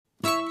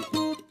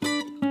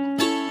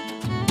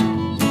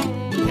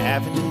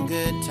Having a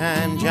good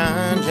time,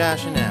 John,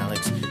 Josh, and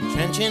Alex.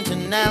 Trenchant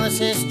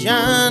analysis,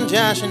 John,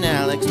 Josh, and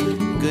Alex.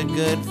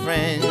 Good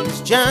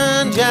friends,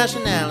 John, Josh,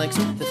 and Alex.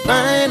 The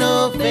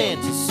Final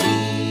Fantasy.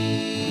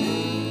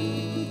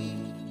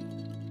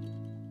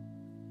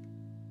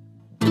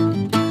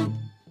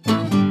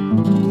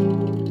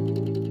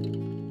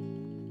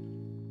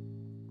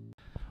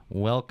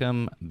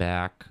 Welcome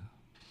back,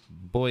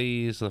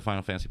 boys, to the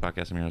Final Fantasy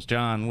Podcast. I'm your host,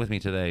 John. With me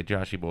today,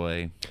 Joshy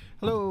boy.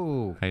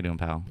 Hello. How you doing,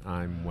 pal?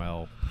 I'm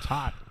well. It's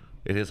hot.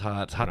 It is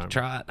hot. It's hot to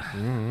trot.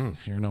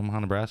 Here in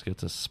Omaha, Nebraska,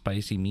 it's a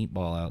spicy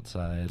meatball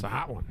outside. It's a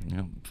hot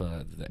one. Yep,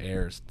 the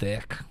air is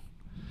thick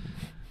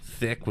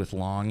with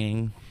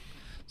longing,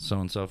 so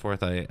on and so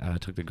forth. I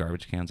took the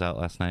garbage cans out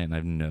last night, and I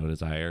have no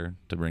desire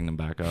to bring them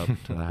back up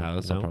to the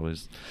house. Nope. I'll probably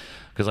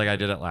because I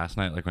did it last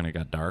night. Like when it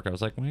got dark, I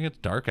was like, when it gets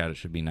dark out, it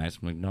should be nice.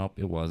 I'm like, nope,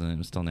 it wasn't. It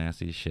was still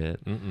nasty as shit.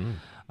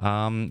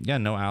 Yeah,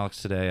 no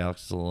Alex today.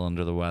 Alex is a little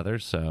under the weather,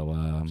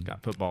 so He's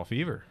got football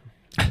fever.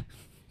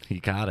 He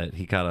caught it.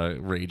 He caught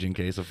a raging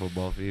case of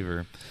football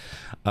fever.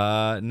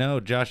 No,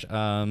 Josh.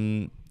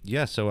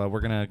 Yeah, so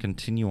we're gonna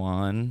continue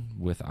on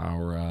with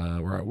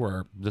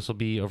our. This will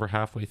be over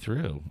halfway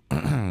through.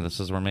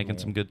 We're making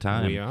some good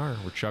time. We are.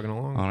 We're chugging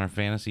along on our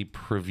fantasy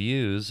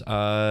previews.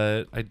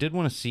 I did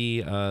want to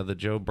see the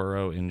Joe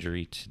Burrow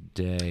injury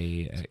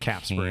today at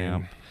calf camp.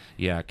 sprain.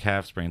 Yeah,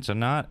 calf sprain. So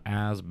not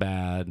as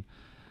bad,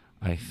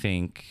 I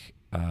think.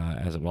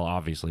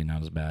 Obviously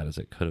not as bad as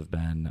it could have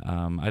been.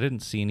 I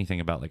didn't see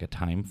anything about like a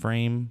time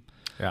frame.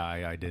 Yeah,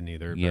 I didn't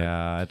either.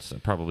 Yeah, it's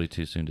probably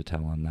too soon to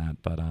tell on that.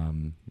 But I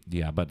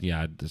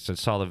just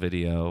saw the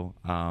video.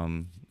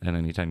 And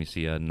anytime you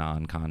see a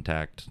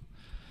non-contact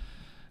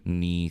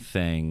knee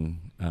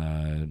thing,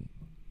 I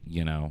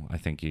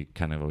think you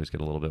kind of always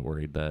get a little bit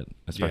worried that,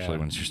 especially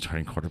when it's your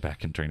starting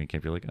quarterback in training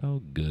camp, you're like,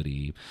 oh,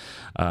 goody.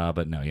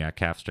 But no,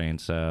 calf strain.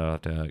 So I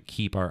have to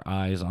keep our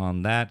eyes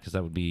on that because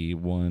that would be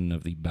one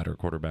of the better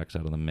quarterbacks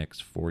out of the mix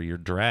for your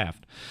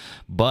draft.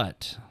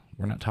 But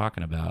we're not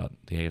talking about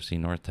the AFC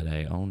North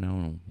today. Oh,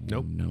 no.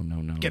 Nope. No.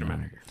 Get him out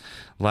of here.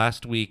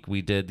 Last week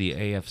we did the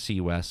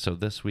AFC West. So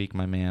this week,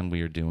 my man,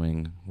 we're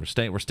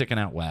sticking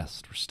out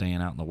west. We're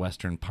staying out in the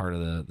western part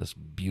of this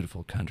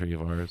beautiful country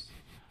of ours.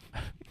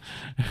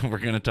 We're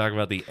going to talk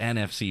about the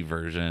NFC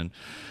version,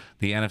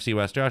 the NFC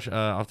West. Josh,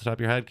 off the top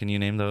of your head, can you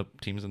name the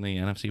teams in the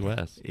NFC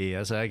West?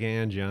 Yes, I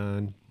can,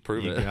 John.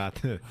 Prove you it.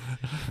 Got the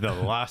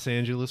Los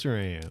Angeles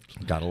Rams.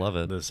 Gotta love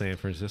it. The San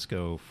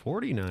Francisco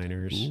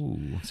 49ers.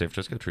 Ooh, San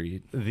Francisco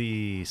treat.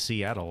 The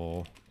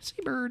Seattle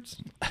Seabirds.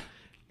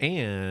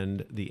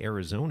 And the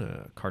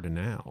Arizona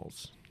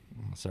Cardinals.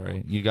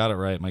 Sorry, you got it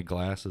right. My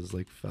glasses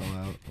fell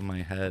out of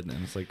my head,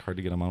 and it's hard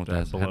to get them on with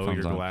the blow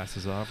headphones your on.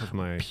 glasses off with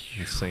my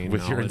insane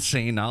with knowledge. your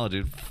insane knowledge,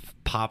 it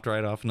popped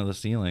right off into the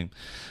ceiling.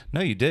 No,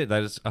 you did.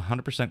 That is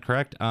 100%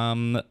 correct.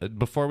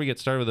 Before we get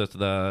started with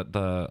this,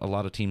 a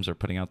lot of teams are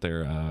putting out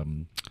their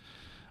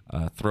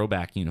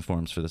throwback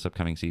uniforms for this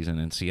upcoming season,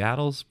 and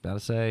Seattle's, gotta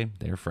say,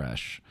 they're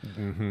fresh.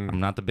 I'm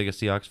not the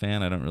biggest Seahawks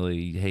fan. I don't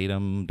really hate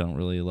them, don't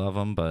really love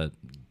them, but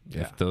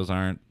if those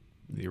aren't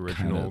the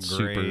original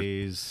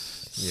grays,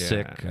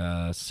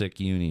 sick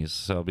unis,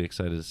 so I'll be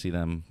excited to see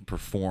them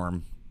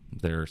perform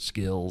their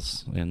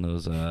skills in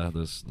those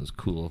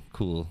cool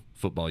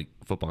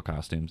football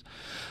costumes.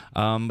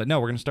 But no,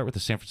 we're going to start with the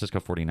San Francisco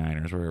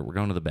 49ers. We're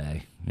going to the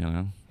Bay,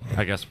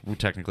 I guess we're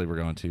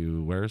going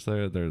to, where's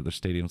their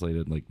stadium's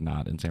slated,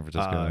 not in San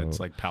Francisco. It's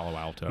like Palo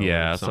Alto.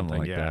 Yeah, something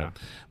like that.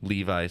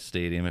 Levi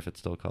Stadium, if it's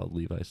still called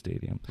Levi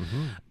Stadium.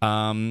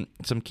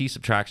 Some key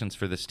subtractions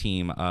for this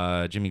team.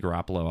 Jimmy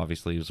Garoppolo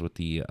obviously was with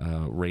the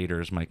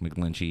Raiders. Mike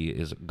McGlinchey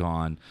is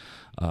gone.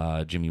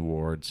 Jimmy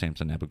Ward,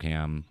 Samson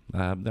Ebukam,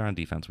 they're on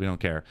defense. We don't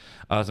care.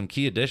 Some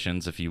key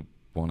additions, if you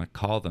want to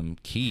call them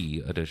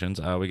key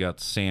additions. We got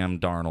Sam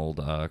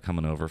Darnold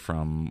coming over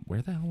from,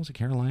 where the hell was it,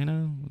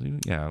 Carolina?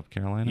 Yeah,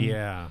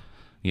 Carolina?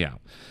 Yeah.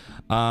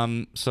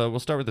 So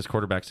we'll start with this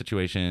quarterback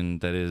situation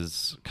that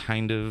is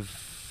kind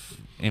of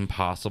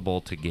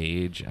impossible to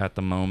gauge at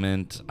the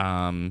moment.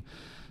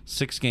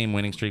 6-game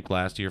winning streak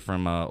last year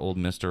from old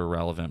Mr.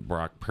 Irrelevant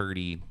Brock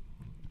Purdy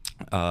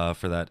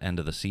for that end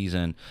of the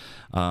season.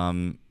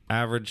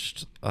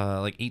 Averaged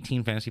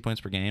 18 fantasy points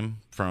per game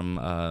from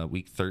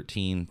week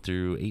 13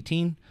 through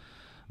 18.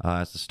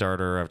 As the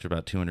starter, after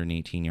about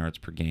 218 yards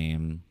per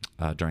game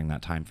during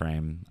that time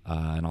frame,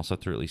 and also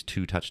threw at least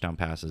 2 touchdown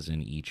passes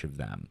in each of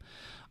them.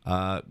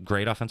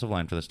 Great offensive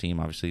line for this team.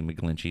 Obviously,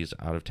 McGlinchey's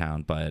out of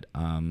town, but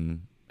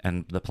and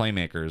the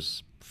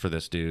playmakers for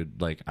this dude,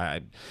 is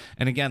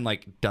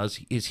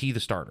he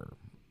the starter?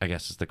 I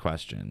guess is the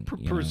question.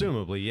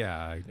 Presumably,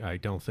 yeah. I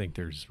don't think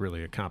there's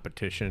really a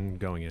competition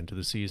going into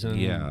the season.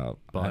 Yeah.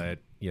 But,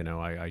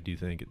 I do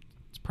think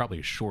it's probably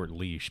a short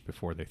leash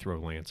before they throw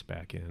Lance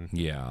back in.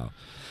 Yeah.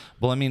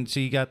 Well,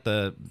 so you got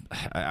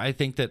I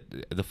think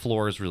that the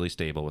floor is really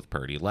stable with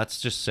Purdy.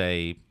 Let's just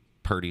say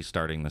Purdy's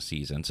starting the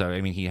season.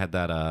 So, he had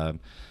that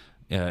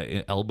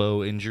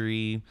elbow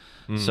injury.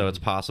 So it's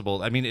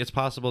possible. It's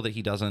possible that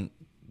he doesn't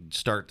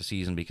start the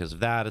season because of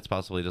that. It's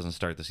possible he doesn't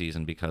start the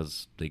season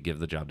because they give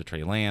the job to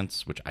Trey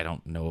Lance, which I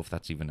don't know if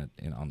that's even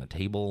on the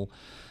table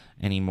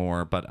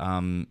anymore. But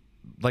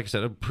like I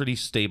said, a pretty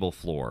stable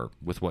floor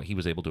with what he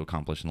was able to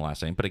accomplish in the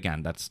last game. But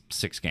again, that's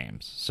 6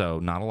 games, so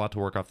not a lot to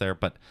work off there,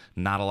 but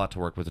not a lot to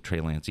work with the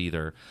Trey Lance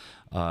either.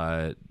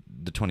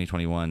 The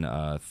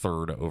 2021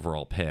 third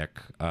overall pick.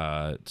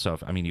 So,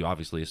 you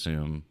obviously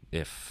assume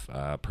if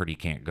Purdy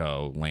can't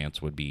go,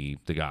 Lance would be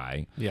the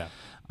guy. Yeah.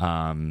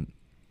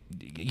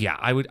 Yeah,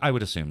 I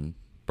would assume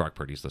Brock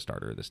Purdy's the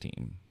starter of this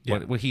team. Yeah.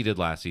 What he did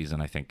last season,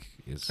 I think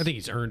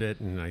he's earned it,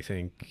 and I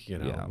think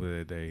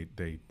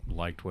they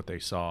liked what they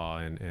saw,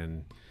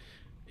 and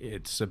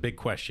it's a big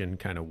question,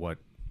 kind of what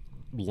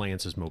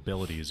Lance's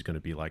mobility is going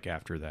to be like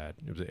after that.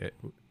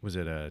 Was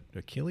it a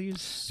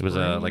Achilles? It was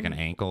like an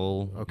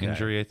ankle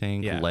injury, I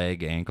think. Yeah.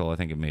 Leg, ankle. I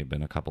think it may have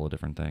been a couple of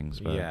different things.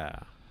 But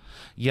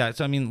Yeah.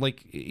 So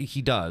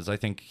he does. I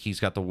think he's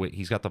got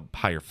the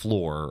higher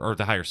floor, or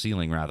the higher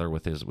ceiling rather,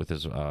 with his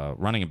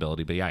running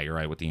ability. But yeah, you're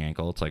right with the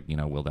ankle. It's like,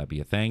 will that be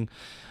a thing?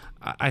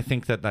 I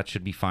think that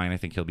should be fine. I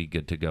think he'll be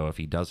good to go if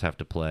he does have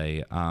to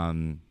play.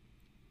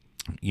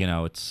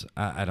 It's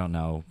I don't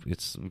know.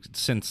 It's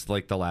since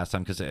like the last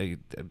time,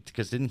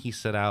 because didn't he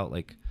sit out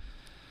like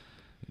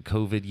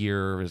COVID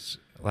year his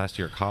last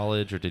year at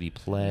college, or did he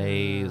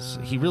play?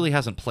 He really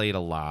hasn't played a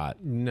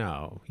lot.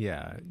 No.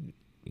 Yeah.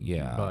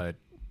 But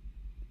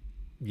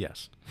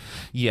yes.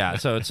 Yeah.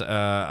 So it's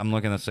I'm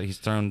looking at, so he's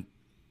thrown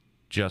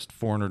just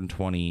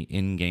 420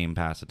 in-game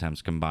pass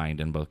attempts combined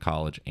in both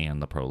college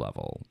and the pro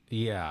level.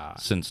 Yeah.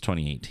 Since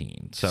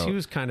 2018. So he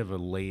was kind of a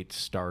late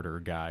starter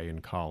guy in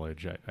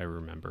college, I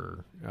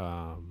remember,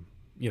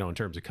 in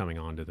terms of coming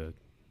onto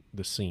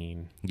the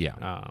scene.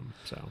 Yeah.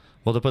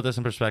 Well, to put this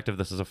in perspective,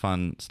 this is a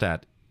fun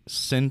stat.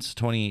 Since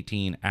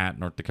 2018 at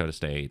North Dakota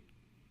State,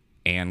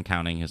 and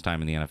counting his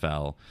time in the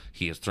NFL,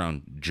 he has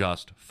thrown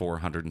just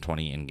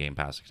 420 in-game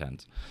pass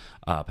attempts.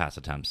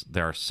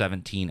 There are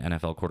 17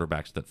 NFL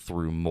quarterbacks that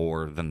threw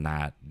more than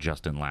that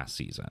just in last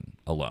season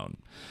alone.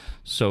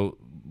 So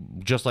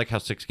just like how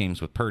 6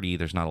 games with Purdy,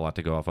 there's not a lot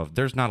to go off of.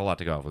 There's not a lot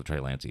to go off with Trey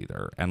Lance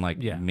either. And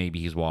maybe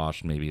he's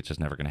washed. Maybe it's just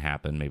never going to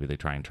happen. Maybe they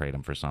try and trade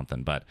him for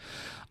something. But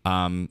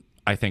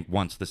I think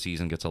once the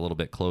season gets a little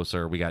bit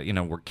closer, we got,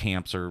 where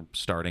camps are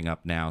starting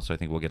up now, so I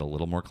think we'll get a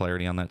little more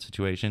clarity on that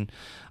situation.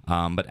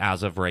 But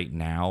as of right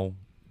now,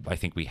 I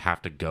think we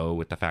have to go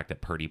with the fact that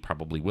Purdy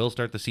probably will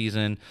start the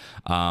season.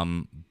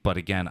 But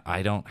again,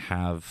 I don't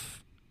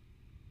have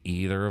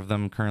either of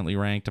them currently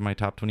ranked in my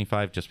top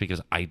 25 just because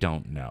I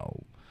don't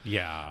know.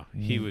 Yeah,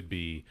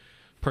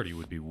 Purdy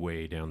would be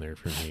way down there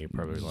for me,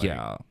 probably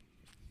like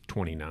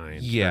 29.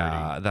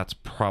 Yeah, 30. that's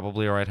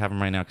probably where I'd have him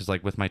right now, because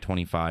like with my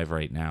 25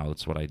 right now,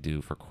 that's what I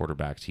do for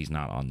quarterbacks. He's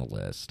not on the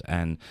list.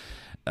 And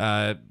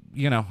I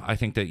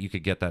think that you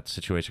could get that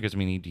situation because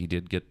he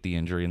did get the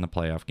injury in the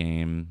playoff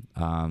game.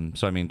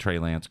 So Trey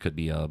Lance could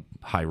be a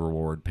high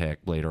reward pick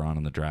later on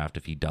in the draft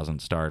if he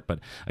doesn't start. But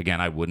again,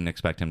 I wouldn't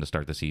expect him to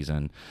start the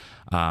season.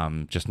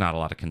 Just not a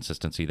lot of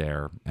consistency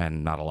there,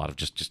 and not a lot of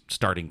just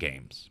starting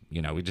games.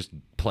 We just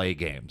play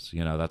games.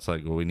 That's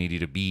like, we need you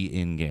to be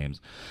in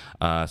games.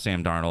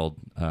 Sam Darnold,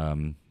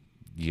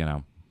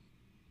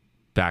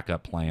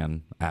 backup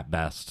plan at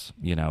best,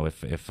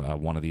 if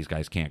one of these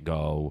guys can't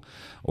go,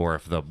 or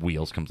if the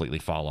wheels completely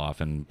fall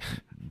off and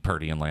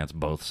Purdy and Lance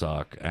both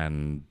suck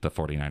and the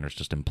 49ers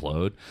just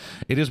implode.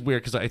 It is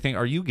weird because I think,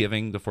 are you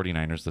giving the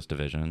 49ers this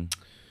division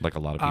like a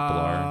lot of people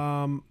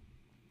are?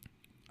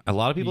 A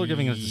lot of people are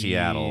giving it to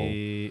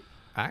Seattle.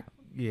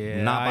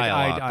 Not by a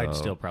lot, I'd though.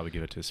 Still probably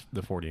give it to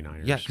the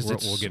 49ers. Yeah,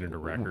 because we'll get into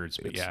records,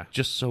 but it's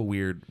just so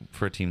weird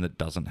for a team that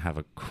doesn't have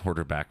a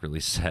quarterback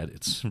really set.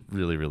 It's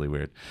really, really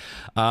weird.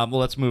 Well,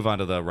 let's move on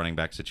to the running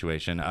back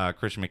situation.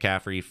 Christian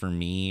McCaffrey, for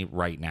me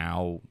right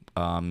now,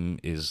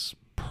 is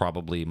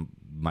probably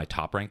my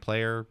top-ranked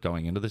player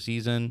going into the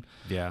season.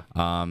 Yeah.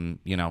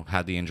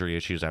 Had the injury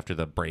issues after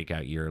the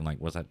breakout year, and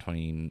was that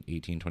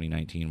 2018,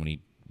 2019 when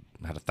he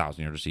had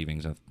 1,000-yard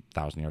receiving and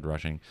 1,000-yard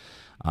rushing.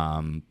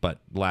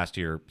 But last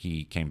year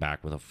he came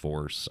back with a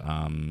force.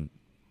 One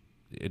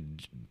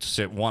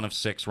of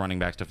 6 running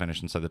backs to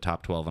finish inside the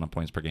top 12 on a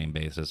points per game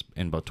basis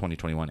in both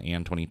 2021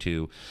 and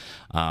 22.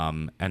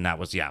 And that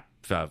was,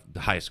 the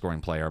highest scoring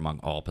player among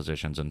all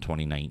positions in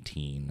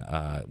 2019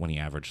 when he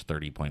averaged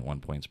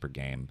 30.1 points per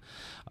game.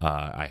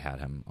 I had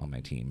him on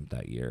my team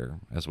that year,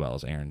 as well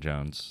as Aaron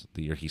Jones.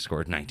 The year he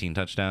scored 19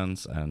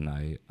 touchdowns, and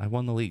I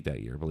won the league that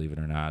year, believe it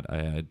or not.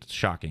 It's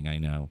shocking, I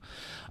know.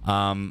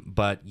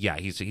 But yeah,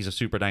 he's a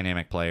super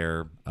dynamic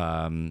player.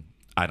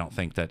 I don't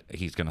think that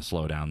he's going to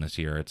slow down this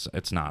year.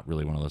 It's not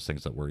really one of those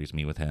things that worries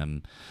me with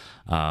him.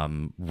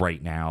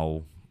 Right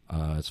now,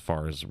 as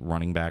far as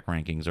running back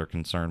rankings are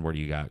concerned, where do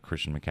you got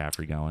Christian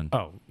McCaffrey going?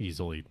 Oh,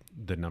 easily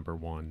the number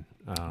one.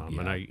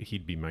 And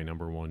he'd be my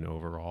number one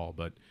overall.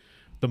 But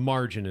the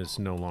margin is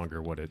no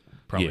longer what it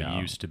probably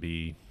used to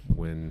be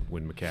when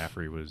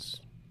McCaffrey was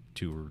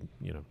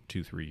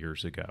 3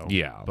 years ago.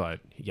 Yeah.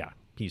 But yeah,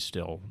 he's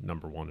still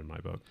number one in my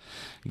book.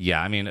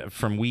 Yeah, I mean,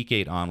 from week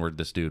 8 onward,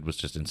 this dude was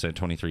just insane.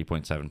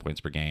 23.7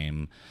 points per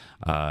game,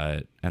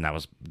 and that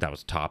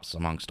was tops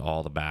amongst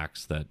all the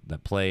backs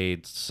that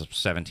played.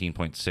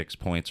 17.6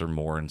 points or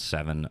more in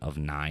 7 of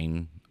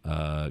 9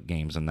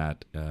 games in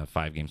that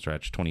 5-game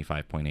stretch.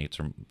 25.8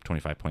 or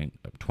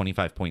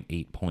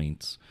 25.8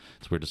 points.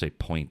 It's weird to say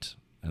point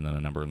and then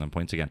a number and then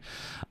points again.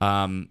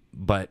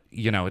 But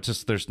it's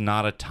just there's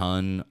not a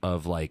ton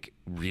of like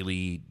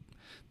really.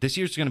 This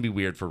year's going to be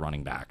weird for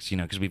running backs,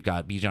 because we've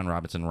got Bijan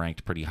Robinson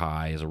ranked pretty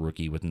high as a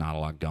rookie with not a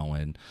lot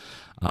going.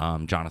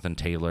 Jonathan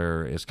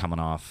Taylor is coming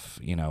off,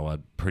 a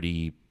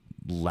pretty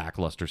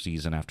lackluster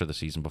season after the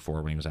season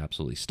before when he was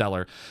absolutely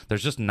stellar.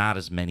 There's just not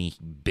as many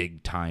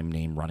big-time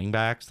name running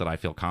backs that I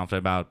feel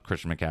confident about.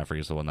 Christian McCaffrey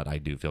is the one that I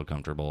do feel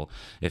comfortable.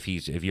 If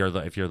you're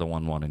the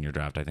 1-1 in your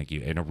draft, I think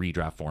in a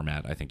redraft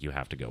format, I think you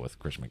have to go with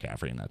Christian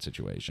McCaffrey in that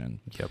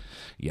situation. Yep.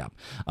 Yeah.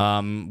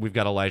 We've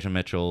got Elijah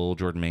Mitchell,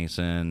 Jordan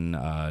Mason,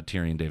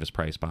 Tyrion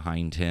Davis-Price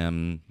behind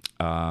him.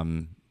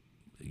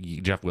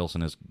 Jeff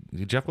Wilson's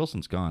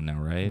gone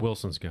now, right?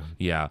 Wilson's gone.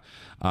 Yeah.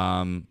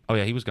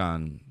 He was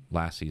gone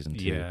last season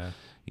too.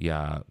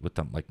 Yeah, with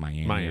them like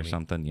Miami or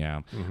something.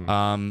 Yeah.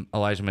 Mm-hmm.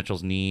 Elijah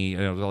Mitchell's knee.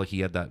 He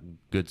had that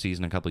good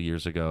season a couple of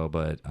years ago,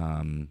 but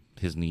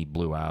his knee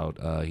blew out.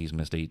 He's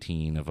missed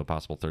 18 of a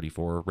possible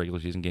 34 regular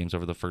season games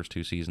over the first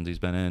 2 seasons he's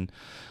been in.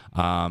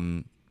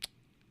 I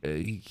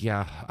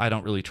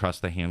don't really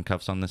trust the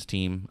handcuffs on this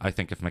team. I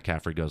think if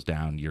McCaffrey goes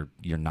down,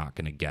 you're not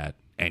going to get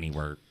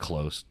anywhere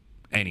close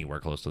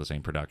to the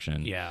same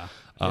production. Yeah,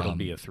 it'll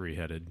be a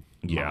 3-headed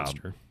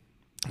monster.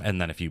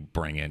 And then if you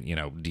bring in,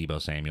 Deebo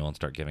Samuel and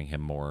start giving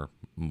him more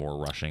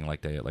rushing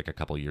like a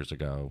couple years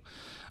ago.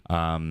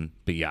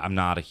 But yeah, I'm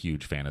not a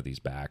huge fan of these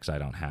backs. I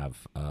don't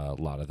have a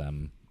lot of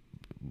them.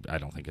 I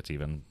don't think it's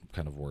even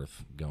kind of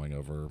worth going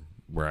over.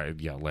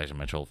 Elijah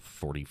Mitchell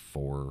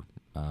 44,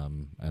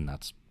 and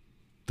that's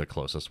the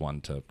closest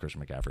one to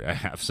Christian McCaffrey I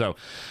have. So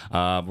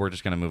we're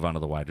just going to move on to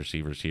the wide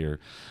receivers here.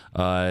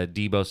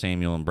 Deebo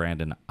Samuel and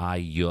Brandon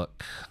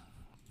Ayuk.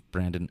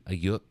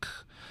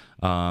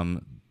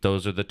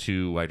 Those are the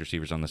 2 wide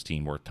receivers on this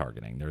team worth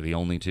targeting. They're the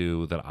only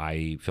 2 that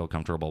I feel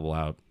comfortable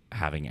about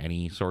having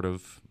any sort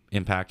of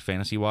impact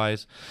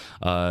fantasy-wise.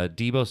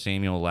 Deebo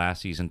Samuel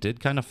last season did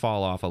kind of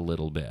fall off a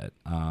little bit.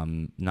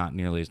 Not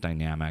nearly as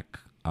dynamic.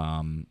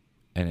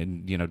 And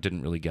it,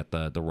 didn't really get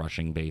the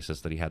rushing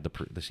basis that he had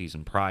the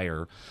season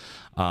prior.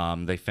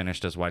 They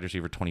finished as wide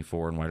receiver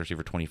 24 and wide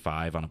receiver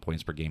 25 on a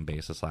points per game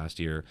basis last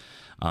year.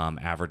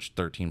 Averaged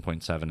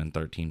 13.7 and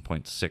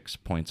 13.6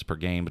 points per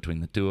game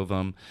between the 2 of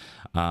them.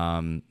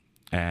 And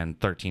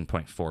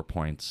 13.4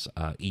 points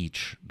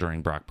each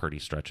during Brock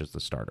Purdy's stretch as the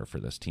starter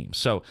for this team.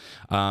 So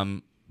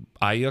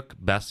Ayuk,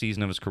 best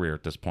season of his career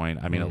at this point.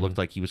 I mean, It looked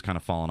like he was kind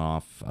of falling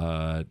off.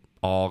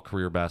 All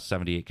career best,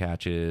 78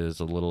 catches,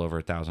 a little over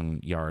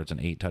 1,000 yards,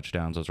 and 8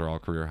 touchdowns. Those are all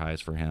career highs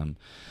for him.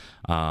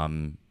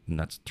 And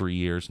that's 3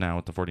 years now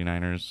with the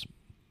 49ers.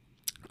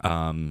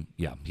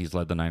 He's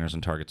led the Niners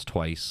in targets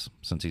twice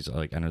since he's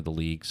entered the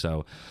league.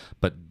 So,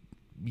 but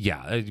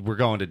yeah, we're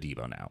going to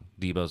Deebo now.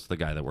 Deebo's the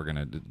guy that we're going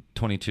to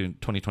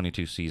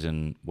 2022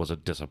 season was a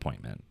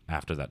disappointment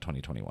after that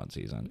 2021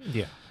 season.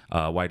 Yeah.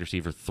 Wide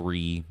receiver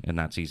 3 in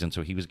that season,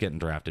 so he was getting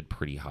drafted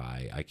pretty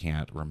high. I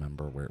can't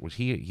remember where was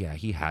he. Yeah,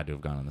 he had to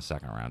have gone in the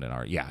second round in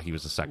our. Yeah, he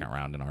was the second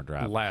round in our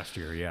draft last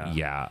year. Yeah.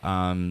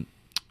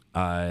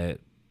 Yeah.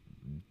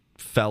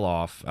 Fell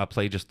off.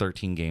 Played just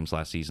 13 games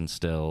last season.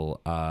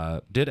 Still,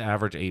 did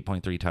average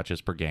 8.3 touches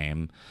per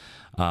game,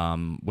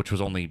 which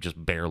was only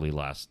just barely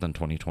less than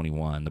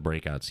 2021, the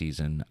breakout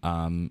season.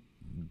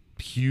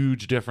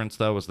 Huge difference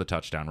though was the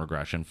touchdown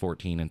regression: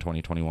 14 in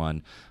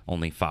 2021,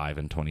 only 5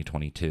 in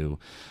 2022.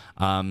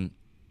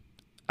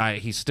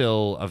 He's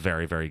still a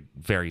very, very,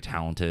 very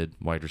talented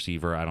wide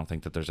receiver. I don't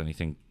think that there's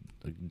anything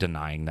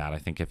denying that. I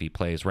think if he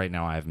plays right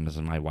now, I have him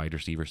as my wide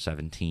receiver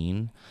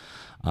 17.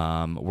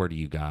 Where do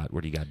you got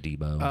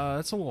Deebo?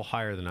 That's a little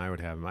higher than I would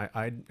have him.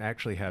 I'd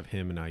actually have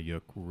him and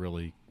Ayuk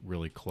really,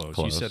 really close.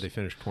 You said they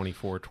finished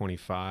 24,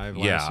 25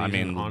 last season. I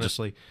mean,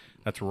 honestly,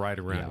 that's right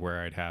around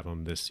where I'd have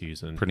them this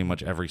season. Pretty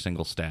much every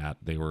single stat,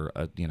 they were,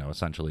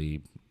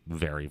 essentially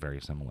very,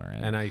 very similar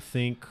in. And I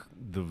think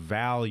the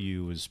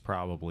value is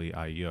probably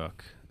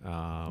Ayuk.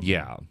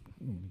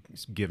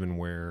 Given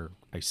where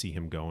I see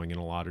him going in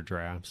a lot of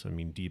drafts. I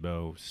mean,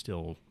 Deebo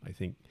still, I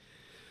think,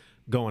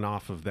 going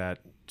off of that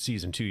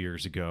season 2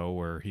 years ago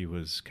where he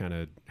was kind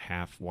of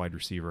half wide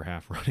receiver,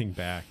 half running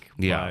back.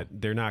 Yeah.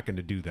 But they're not going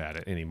to do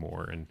that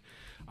anymore. And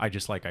I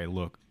just like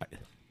Ayuk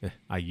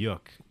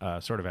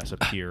sort of as a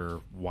pure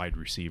wide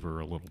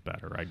receiver a little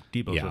better.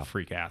 Deebo's a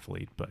freak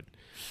athlete, but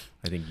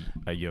I think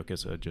Ayuk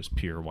is a just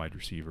pure wide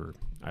receiver.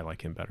 I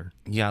like him better.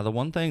 Yeah, the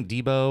one thing,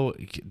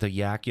 Deebo, the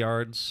yak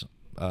yards,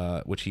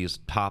 which he is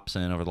tops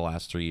in over the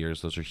last 3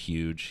 years, those are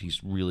huge.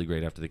 He's really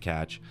great after the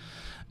catch.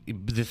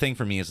 The thing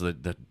for me is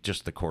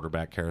just the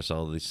quarterback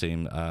carousel. They've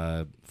seen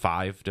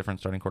 5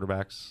 different starting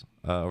quarterbacks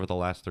over the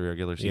last 3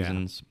 regular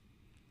seasons.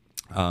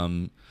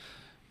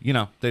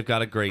 Yeah. They've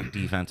got a great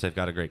defense. They've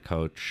got a great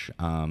coach.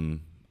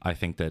 I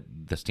think that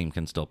this team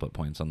can still put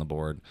points on the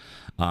board.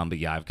 But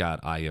yeah, I've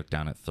got Ayuk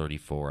down at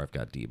 34. I've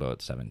got Debo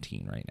at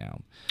 17 right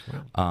now.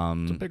 Wow.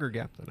 It's a bigger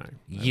gap than I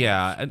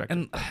yeah,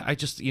 and I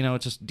just,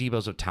 it's just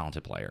Debo's a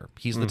talented player.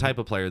 He's the type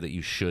of player that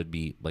you should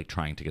be like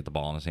trying to get the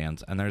ball in his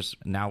hands. And there's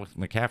now with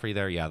McCaffrey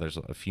there, there's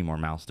a few more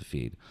mouths to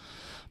feed.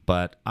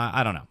 But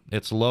I don't know.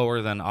 It's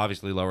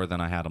obviously lower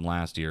than I had him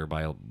last year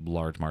by a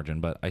large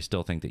margin, but I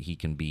still think that he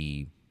can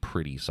be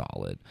pretty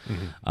solid.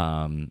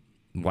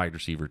 Wide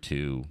receiver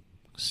 2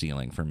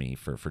 ceiling for me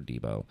for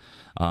Debo.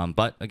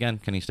 But again,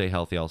 can he stay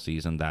healthy all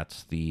season?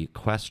 That's the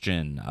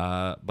question.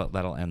 But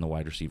that'll end the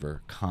wide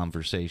receiver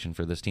conversation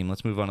for this team.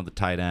 Let's move on to the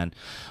tight end.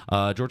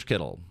 George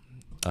Kittle.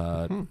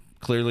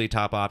 Clearly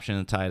top option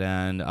in tight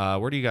end.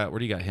 Where do you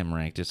got him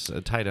ranked? It's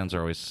tight ends are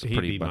always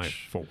pretty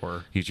much my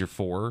 4. He's your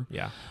 4.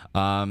 Yeah.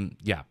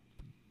 Yeah.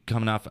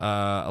 Coming off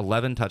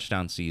 11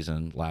 touchdown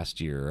season last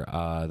year.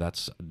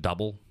 That's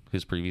double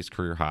his previous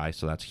career high,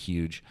 so that's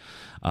huge.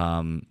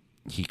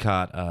 He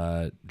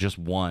caught just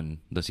 1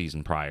 the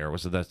season prior.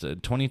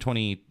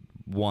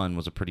 2021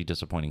 was a pretty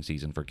disappointing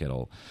season for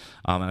Kittle,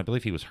 and I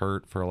believe he was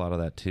hurt for a lot of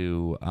that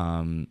too.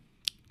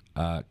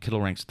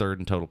 Kittle ranks 3rd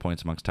in total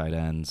points amongst tight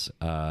ends,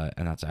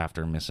 and that's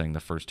after missing the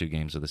first 2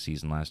 games of the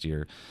season last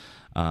year.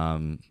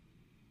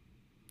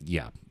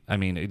 Yeah, I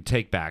mean,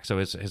 take back. So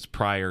his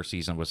prior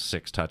season was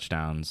 6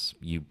 touchdowns.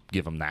 You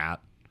give him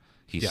that,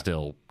 he's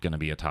still going to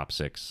be a top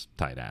 6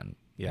 tight end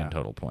in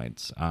total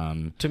points.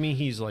 To me,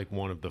 he's like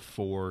one of the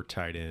 4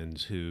 tight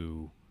ends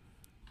who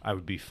I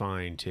would be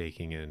fine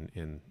taking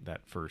in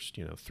that first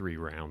 3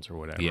 rounds or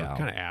whatever. Yeah.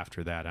 Kind of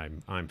after that,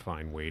 I'm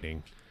fine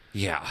waiting.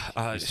 Yeah,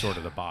 he's sort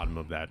of the bottom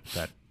of that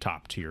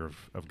top tier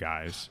of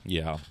guys.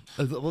 Yeah.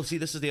 Well, see,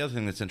 this is the other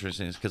thing that's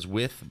interesting is because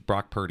with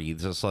Brock Purdy,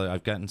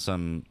 I've gotten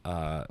some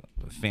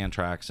fan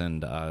tracks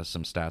and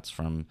some stats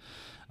from,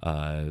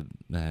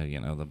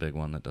 the big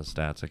one that does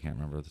stats. I can't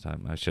remember at the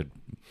time. I should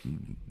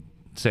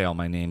say all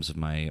my names of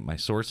my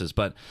sources,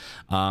 but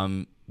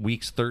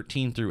weeks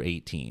 13 through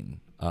 18,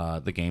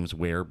 the games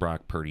where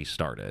Brock Purdy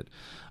started,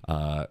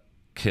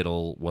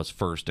 Kittle was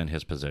first in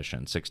his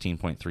position,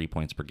 16.3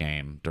 points per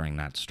game during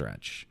that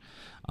stretch.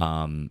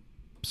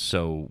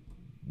 So,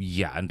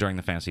 yeah, and during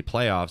the fantasy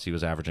playoffs, he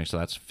was averaging, so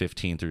that's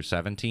 15 through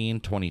 17,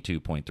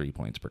 22.3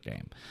 points per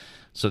game.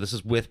 So this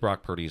is with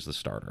Brock Purdy as the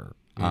starter.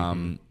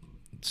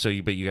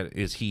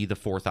 Is he the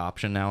 4th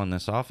option now in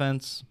this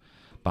offense?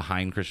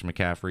 Behind Christian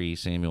McCaffrey,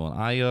 Samuel, and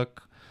Ayuk?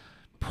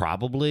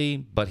 Probably,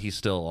 but he's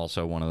still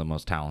also one of the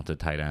most talented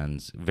tight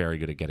ends, very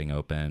good at getting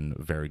open,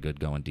 very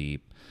good going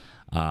deep.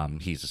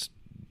 He's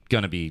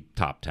going to be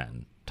top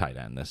 10 tight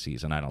end this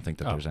season. I don't think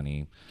that there's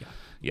any.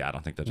 I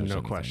don't think that there's no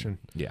anything. Question.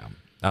 Yeah.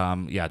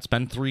 It's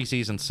been 3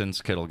 seasons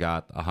since Kittle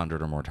got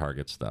 100 or more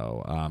targets,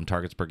 though.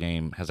 Targets per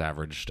game has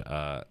average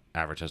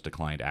has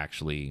declined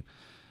actually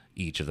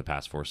each of the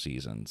past 4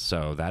 seasons.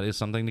 So that is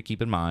something to keep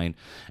in mind.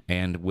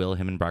 And will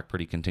him and Brock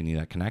Purdy continue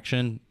that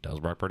connection? Does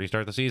Brock Purdy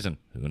start the season?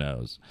 Who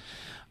knows?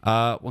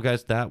 Well,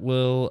 guys, that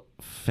will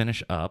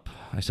finish up.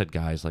 I said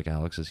guys like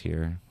Alex is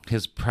here.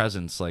 His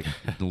presence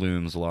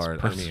looms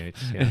large.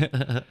 Permeates,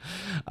 yeah.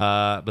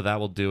 But that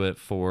will do it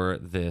for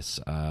this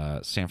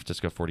San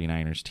Francisco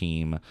 49ers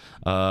team.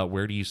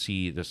 Where do you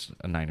see this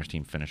Niners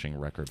team finishing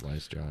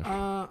record-wise, Josh?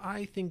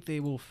 I think they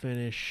will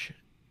finish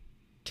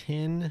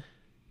 10-7.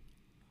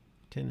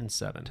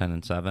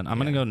 10-7. I'm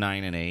going to go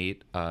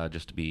 9-8,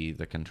 just to be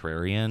the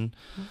contrarian.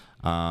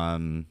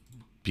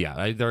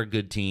 They're a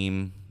good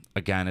team.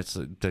 Again, it's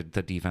the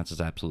defense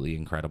is absolutely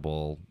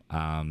incredible.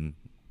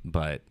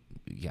 But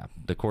yeah,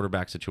 the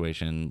quarterback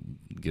situation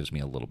gives me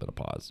a little bit of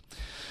pause.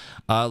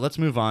 Let's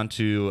move on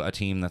to a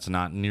team that's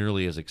not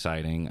nearly as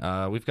exciting.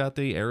 We've got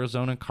the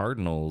Arizona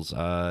Cardinals.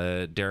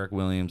 Derek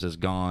Williams is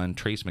gone.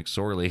 Trace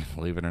McSorley,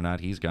 believe it or not,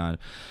 he's gone.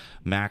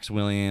 Max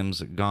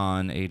Williams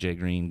gone. AJ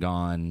Green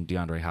gone.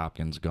 DeAndre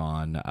Hopkins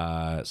gone.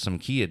 Some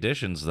key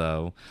additions,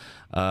 though.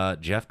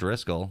 Jeff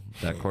Driscoll,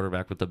 that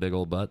quarterback with the big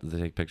old butt that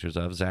they take pictures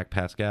of. Zach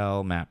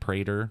Pascal, Matt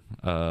Prater.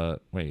 The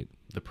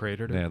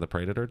Prater? Yeah, the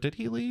Prater. Did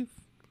he leave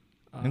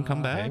and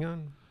come back? Hang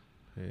on.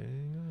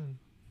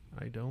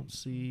 I don't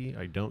see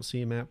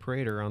Matt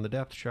Prater on the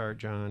depth chart,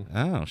 John.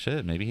 Oh,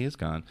 shit. Maybe he is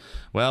gone.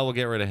 Well, we'll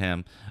get rid of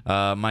him.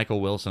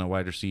 Michael Wilson, a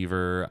wide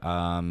receiver,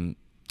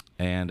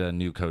 and a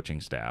new coaching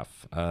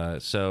staff.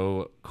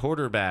 So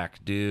quarterback.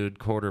 We've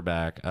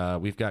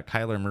got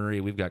Kyler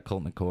Murray. We've got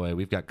Colt McCoy.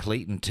 We've got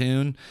Clayton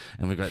Tune.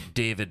 And we've got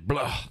David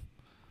Bluff.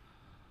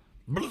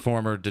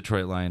 Former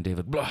Detroit Lion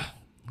David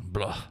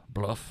Bluff,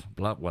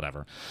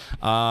 whatever.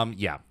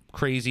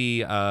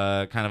 Crazy,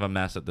 kind of a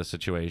mess at this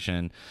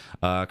situation.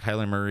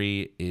 Kyler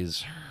Murray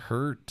is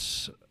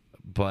hurt,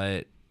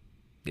 but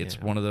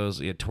it's one of those.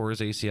 He tore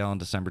his ACL on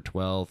December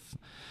 12th.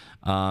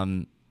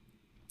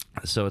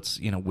 So it's,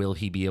 will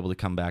he be able to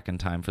come back in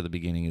time for the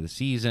beginning of the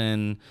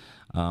season?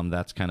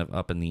 That's kind of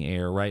up in the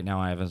air. Right now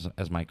I have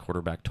as my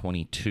quarterback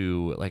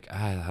 22,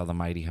 how the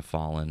mighty have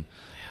fallen.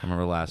 I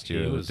remember last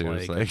year he was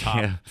like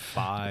top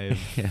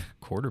 5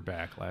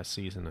 quarterback last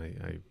season,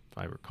 if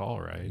I recall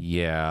right.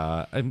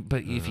 Yeah,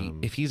 but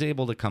if he's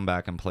able to come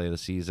back and play the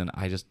season,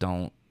 I just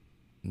don't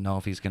know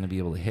if he's going to be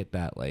able to hit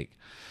that. Like,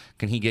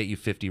 can he get you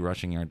 50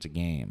 rushing yards a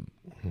game?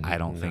 I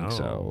don't think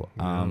so.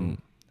 No.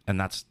 And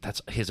that's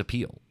his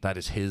appeal. That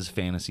is his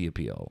fantasy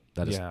appeal.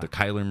 That is Yeah. the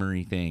Kyler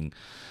Murray thing.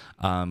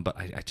 But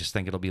I just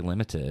think it'll be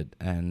limited.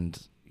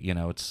 And, you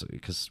know, it's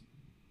because,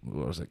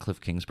 what was it, Cliff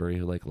Kingsbury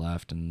who, like,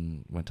 left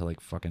and went to, like,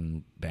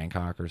 fucking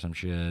Bangkok or some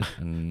shit.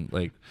 And,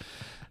 like,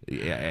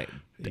 yeah.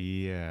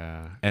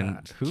 Yeah.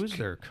 And who's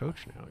their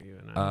coach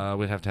now?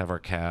 We'd have to have our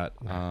cat.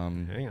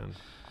 Hang on.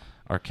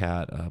 Our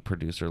cat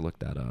producer looked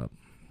that up.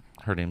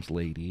 Her name's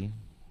Lady.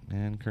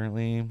 And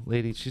currently,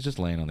 Lady, she's just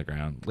laying on the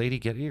ground. Lady,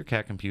 get your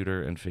cat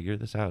computer and figure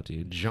this out,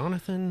 dude.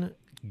 Jonathan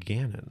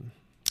Gannon.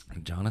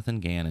 Jonathan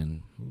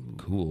Gannon.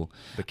 Cool.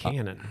 The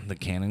Cannon. The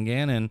Cannon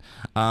Gannon.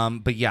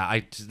 But yeah,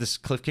 this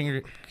Cliff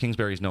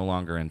Kingsbury's no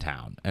longer in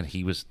town. And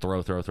he was throw.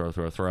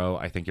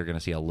 I think you're going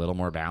to see a little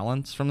more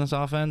balance from this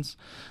offense.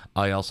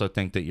 I also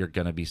think that you're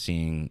going to be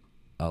seeing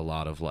a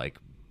lot of, like,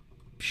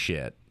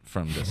 shit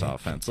from this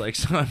offense. Like,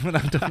 so I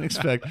don't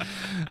expect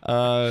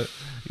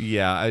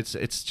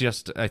it's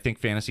just, I think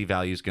fantasy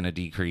value is going to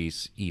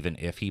decrease even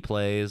if he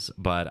plays,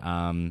 but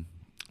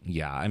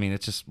yeah, I mean,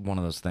 it's just one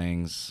of those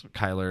things.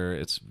 Kyler,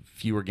 it's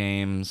fewer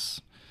games,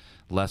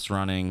 less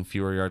running,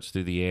 fewer yards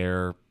through the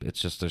air.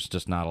 It's just, there's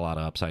just not a lot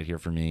of upside here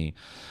for me.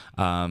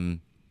 Would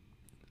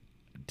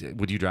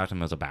you draft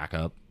him as a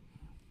backup?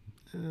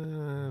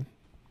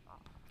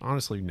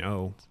 Honestly,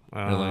 no.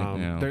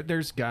 Really? Yeah.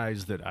 There's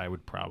guys that I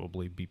would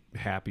probably be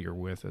happier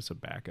with as a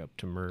backup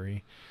to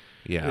Murray.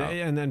 Yeah.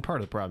 And then part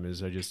of the problem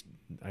is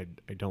I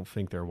don't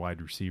think their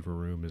wide receiver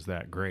room is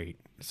that great.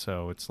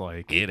 So it's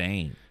like, It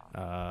ain't.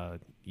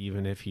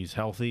 even if he's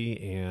healthy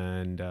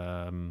and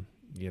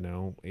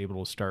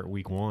able to start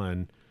week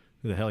 1,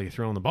 who the hell are you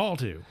throwing the ball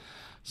to?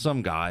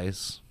 Some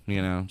guys,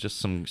 just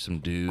some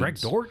dudes. Greg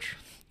Dortch?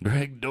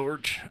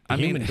 I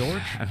mean,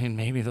 Dortch? I mean,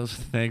 maybe those are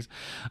the things.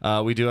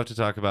 We do have to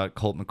talk about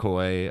Colt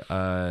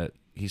McCoy.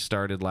 He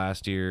started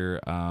last year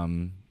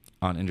on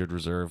injured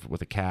reserve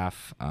with a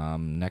calf,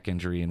 neck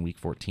injury in week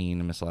 14,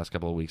 and missed the last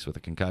couple of weeks with a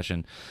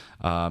concussion,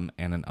 and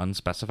an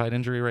unspecified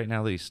injury right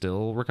now that he's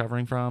still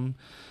recovering from.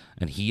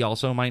 And he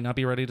also might not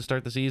be ready to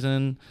start the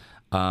season.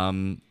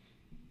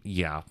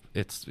 Yeah,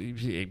 it's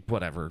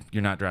whatever.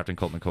 You're not drafting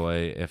Colt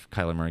McCoy if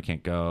Kyler Murray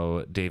can't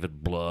go.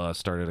 David Blah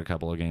started a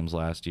couple of games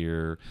last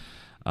year.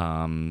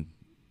 Wasn't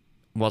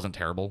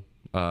terrible,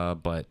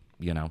 but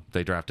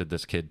they drafted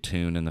this kid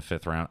Toon in the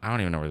 5th round. I don't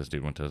even know where this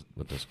dude went to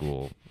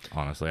school.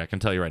 Honestly, I can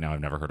tell you right now,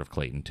 I've never heard of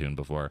Clayton Toon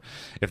before.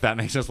 If that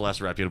makes us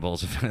less reputable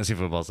as a fantasy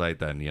football site,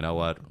 then you know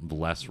what?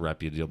 Less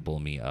reputable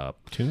me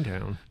up.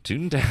 Toontown,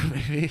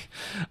 maybe.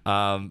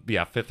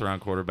 Yeah, 5th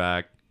round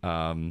quarterback.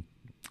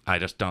 I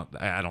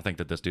don't think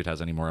that this dude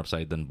has any more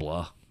upside than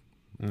Blah.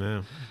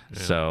 No. Yeah.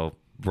 So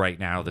right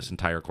now, this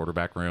entire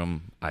quarterback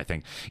room, I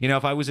think,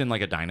 if I was in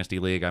like a dynasty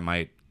league, I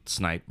might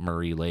snipe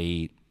Murray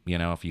late,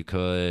 if you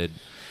could.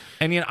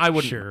 I mean, I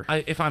wouldn't. Sure.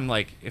 If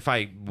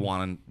I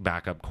want a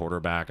backup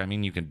quarterback, I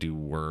mean, you can do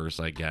worse,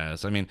 I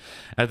guess. I mean,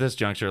 at this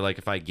juncture, like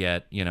if I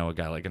get, a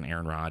guy like an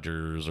Aaron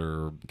Rodgers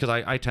or because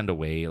I tend to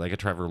wait, like a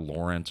Trevor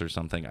Lawrence or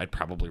something, I'd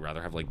probably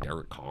rather have like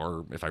Derek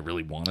Carr if I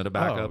really wanted a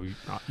backup.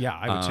 Yeah,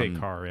 I would take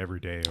Carr every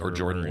day. Or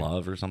Jordan Murray.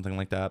 Love or something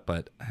like that.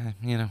 But, I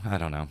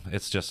don't know.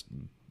 It's just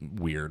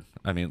weird.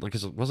 I mean,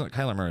 because wasn't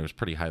Kyler Murray was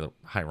pretty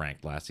high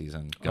ranked last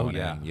season going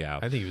in. Yeah.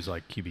 I think he was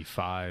like QB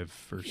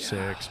 5 or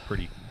 6,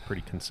 pretty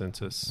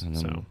consensus.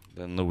 And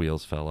then the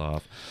wheels fell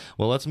off.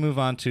 Well, let's move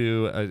on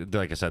to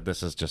like I said,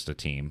 this is just a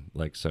team.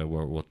 Like, so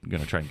we're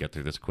going to try and get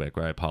through this quick.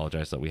 I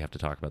apologize that we have to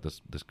talk about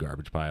this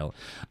garbage pile.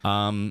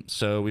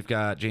 So we've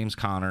got James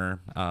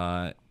Conner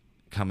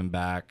coming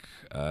back.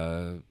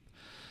 When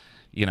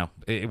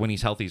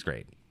he's healthy, he's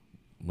great.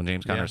 When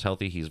James Conner's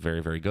healthy, he's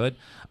very, very good.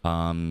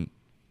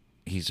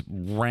 He's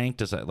ranked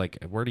as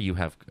where do you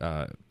have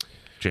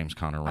James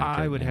Conner ranked?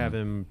 I would have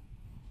him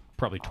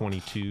probably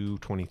 22,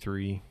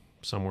 23,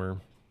 somewhere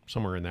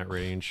in that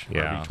range.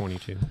 Yeah.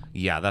 22.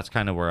 Yeah, that's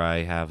kind of where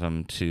I have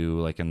him too,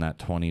 like in that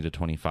 20 to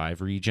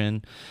 25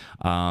 region.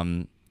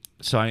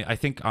 So I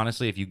think,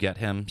 honestly, if you get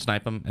him,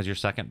 snipe him as your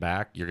second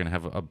back, you're going to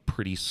have a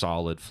pretty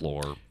solid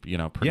floor,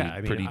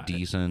 pretty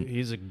decent.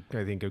 He's, I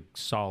think, a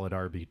solid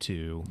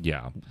RB2.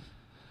 Yeah.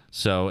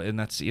 So, and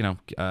that's,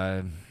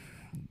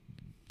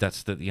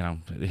 that's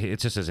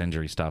it's just his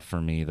injury stuff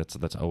for me.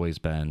 That's always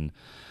been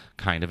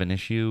kind of an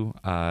issue.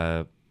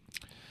 I'd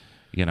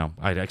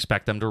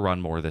expect them to run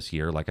more this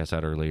year, like I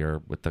said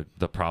earlier, with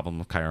the problem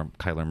with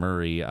Kyler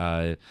Murray.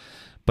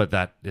 But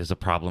that is a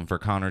problem for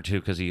Conner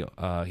too, because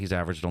he's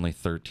averaged only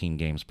 13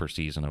 games per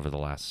season over the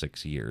last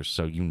 6 years.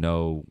 So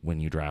when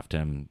you draft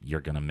him,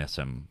 you're going to miss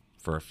him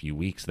for a few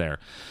weeks there.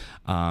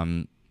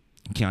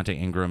 Keontae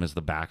Ingram is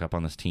the backup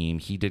on this team.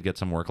 He did get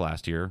some work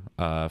last year,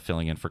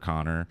 filling in for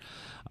Conner.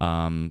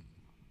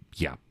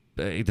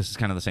 This is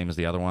kind of the same as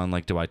the other one.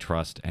 Like, do I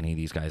trust any of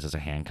these guys as a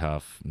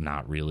handcuff?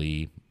 Not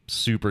really.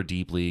 Super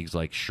deep leagues,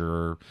 like,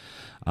 sure.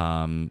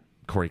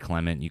 Corey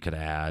Clement, you could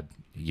add,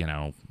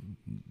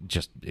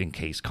 just in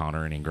case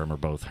Conner and Ingram are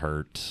both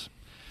hurt.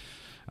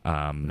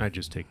 I'd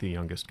just take the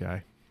youngest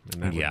guy.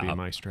 And that would be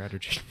my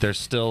strategy. There's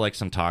still like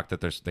some talk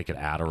that they could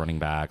add a running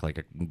back,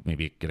 like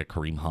maybe get a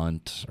Kareem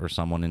Hunt or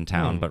someone in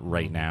town. But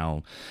right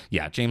now,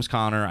 James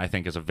Conner I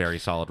think is a very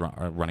solid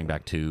running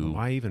back too.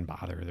 Why even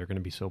bother? They're going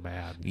to be so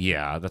bad.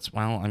 Yeah, it's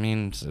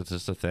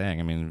just a thing.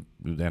 I mean,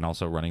 and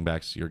also running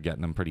backs, you're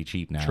getting them pretty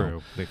cheap now.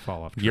 True, they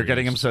fall off trees. You're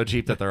getting them so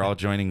cheap that they're all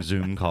joining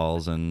Zoom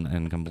calls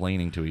and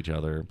complaining to each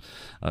other,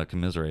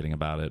 commiserating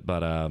about it.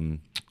 But the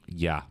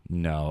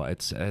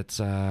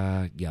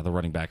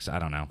running backs. I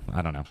don't know.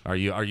 Are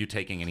you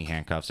taking any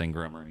handcuffs,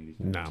 Ingram or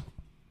anything?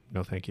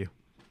 No, thank you.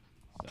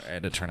 I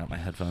had to turn up my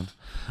headphones.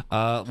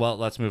 Well,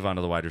 let's move on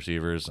to the wide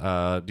receivers.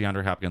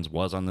 DeAndre Hopkins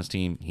was on this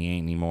team. He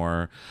ain't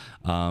anymore.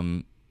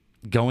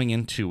 Going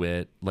into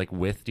it, like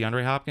with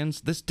DeAndre Hopkins,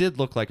 this did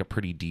look like a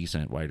pretty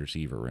decent wide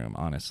receiver room,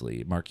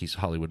 honestly. Marquise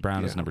Hollywood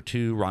Brown is number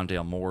 2.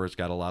 Rondale Moore's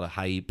got a lot of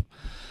hype.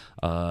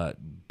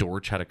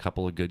 Dortch had a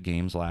couple of good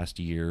games last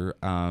year.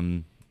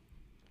 I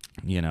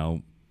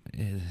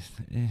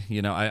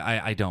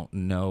don't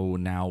know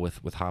now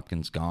with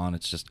Hopkins gone.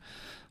 It's just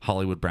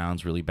Hollywood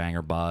Brown's really bang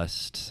or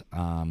bust.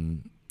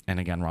 And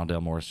again,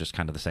 Rondale Moore is just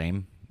kind of the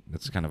same.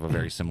 It's kind of a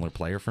very similar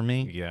player for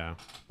me. Yeah.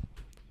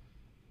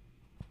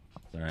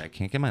 All right, I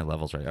can't get my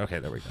levels right. Okay,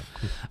 there we go.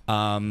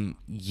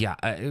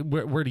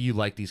 Where do you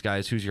like these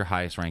guys? Who's your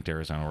highest ranked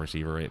Arizona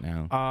receiver right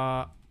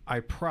now?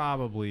 I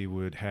probably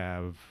would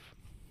have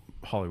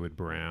Hollywood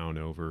Brown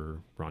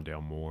over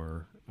Rondale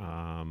Moore.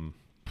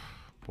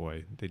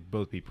 Boy, they'd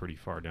both be pretty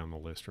far down the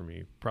list for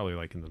me. Probably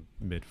like in the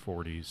mid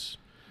 40s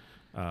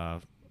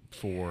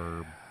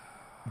for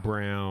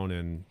Brown,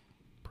 and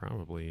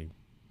probably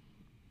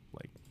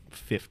like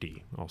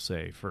 50, I'll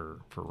say, for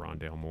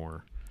Rondale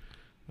Moore.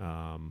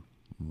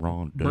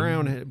 Brown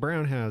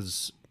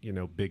has,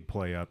 big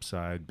play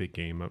upside, big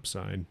game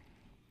upside,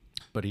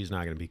 but he's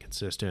not going to be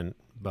consistent.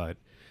 But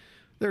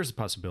there's a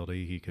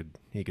possibility he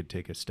could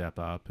take a step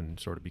up and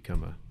sort of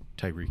become a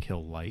Tyreek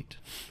Hill light.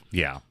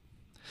 Yeah.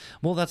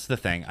 Well, that's the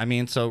thing. I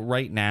mean, so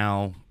right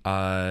now,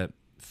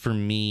 for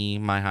me,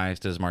 my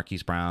highest is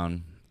Marquise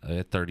Brown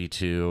at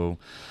 32.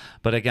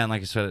 But again,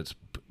 like I said, it's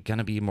going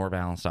to be more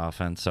balanced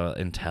offense. So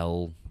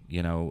until,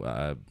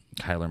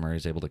 Kyler Murray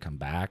is able to come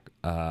back,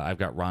 I've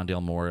got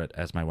Rondale Moore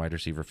as my wide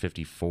receiver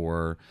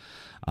 54.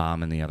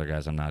 And the other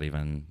guys, I'm not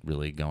even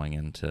really going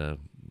into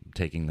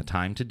taking the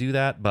time to do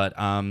that. But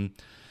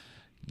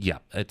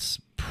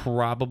it's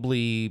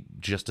probably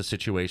just a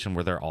situation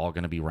where they're all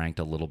going to be ranked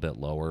a little bit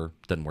lower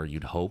than where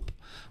you'd hope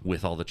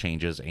with all the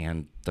changes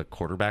and the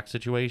quarterback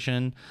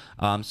situation.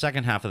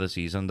 Second half of the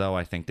season, though,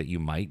 I think that you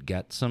might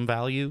get some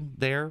value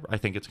there. I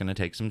think it's going to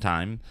take some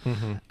time.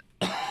 Mm-hmm.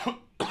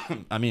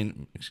 I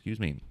mean, excuse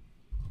me.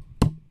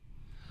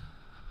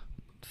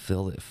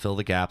 Fill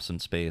the gaps in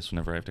space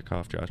whenever I have to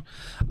cough, Josh.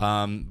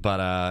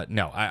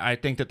 No, I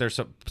think that there's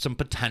some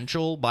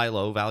potential buy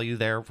low value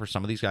there for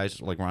some of these guys,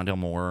 like Rondale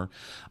Moore,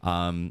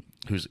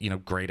 who's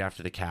great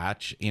after the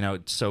catch.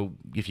 So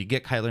if you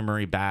get Kyler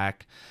Murray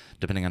back,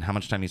 depending on how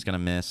much time he's going to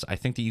miss, I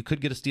think that you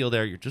could get a steal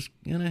there. You're just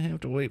gonna have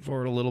to wait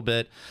for it a little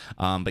bit.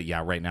 But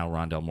yeah, right now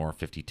Rondale Moore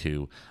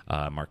 52,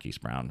 Marquise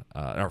Brown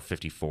or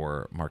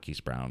 54,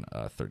 Marquise Brown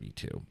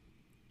 32.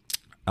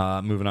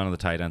 Moving on to the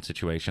tight end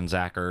situation,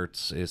 Zach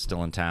Ertz is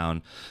still in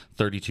town,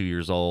 32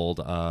 years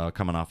old,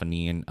 coming off a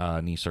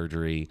knee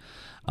surgery.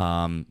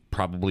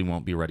 Probably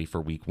won't be ready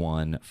for week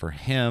 1 for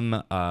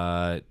him.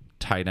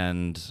 Tight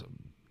end,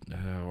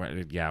 where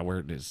do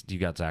you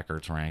got Zach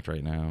Ertz ranked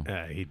right now?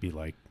 He'd be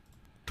like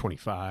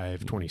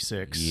 25,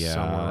 26,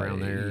 somewhere around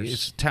there.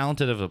 He's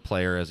talented of a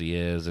player as he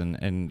is,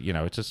 and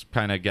it's just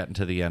kind of getting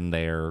to the end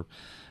there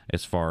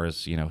as far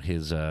as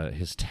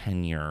his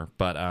tenure.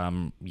 But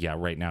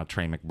right now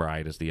Trey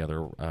McBride is the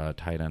other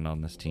tight end on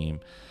this team.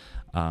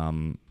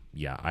 I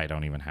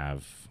don't even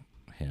have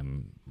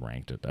him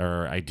ranked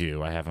or I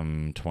do. I have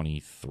him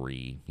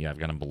 23. I've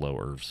got him below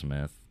Irv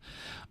Smith.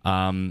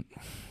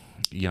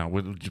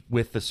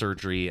 With the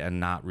surgery and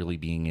not really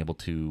being able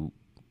to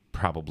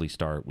probably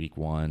start week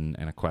 1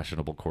 and a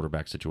questionable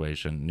quarterback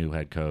situation, new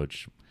head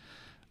coach,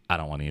 I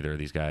don't want either of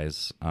these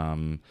guys.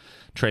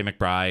 Trey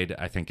McBride,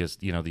 I think, is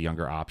the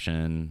younger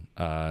option,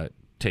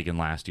 taken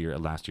last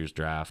year's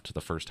draft,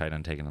 the first tight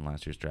end taken in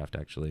last year's draft,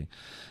 actually.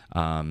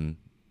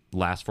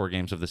 Last 4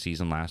 games of the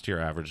season last year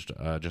averaged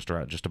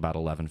just about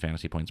 11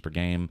 fantasy points per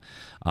game,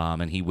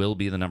 and he will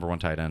be the number 1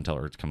 tight end until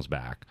Ertz comes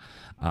back.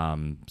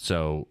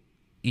 So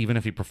even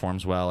if he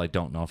performs well, I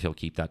don't know if he'll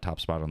keep that top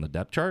spot on the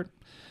depth chart,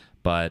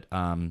 but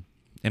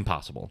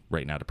impossible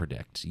right now to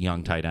predict.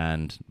 Young tight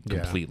end,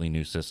 completely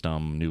new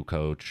system, new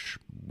coach,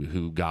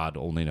 who God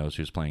only knows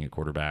who's playing at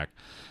quarterback.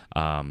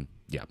 I'm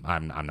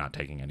not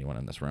taking anyone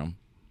in this room.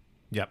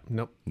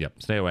 Nope.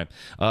 Stay away.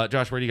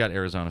 Josh, where do you got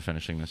Arizona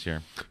finishing this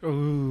year?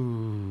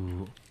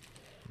 Ooh,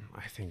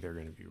 I think they're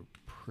going to be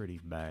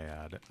pretty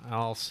bad.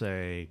 I'll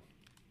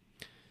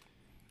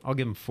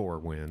give them 4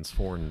 wins,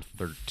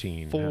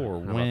 4-13. 4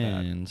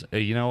 wins.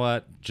 You know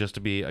what? Just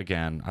to be,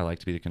 again, I like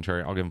to be the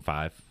contrary. I'll give them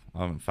 5.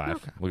 5.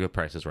 Okay. We'll go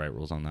Price is Right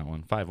rules on that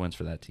one. 5 wins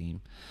for that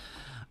team.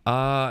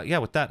 Yeah,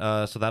 with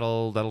that, so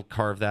that'll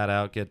carve that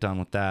out, get done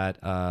with that.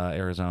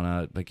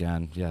 Arizona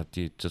again, yeah,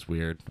 dude, just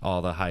weird.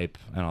 All the hype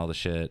and all the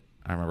shit.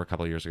 I remember a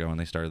couple of years ago when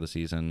they started the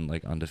season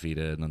like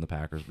undefeated, and then the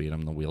Packers beat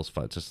them. The wheels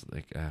fought, just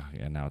like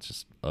yeah. Now it's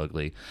just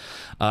ugly.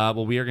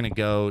 Well, we are going to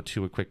go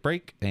to a quick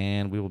break,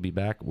 and we will be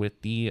back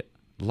with the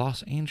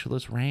Los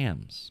Angeles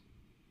Rams.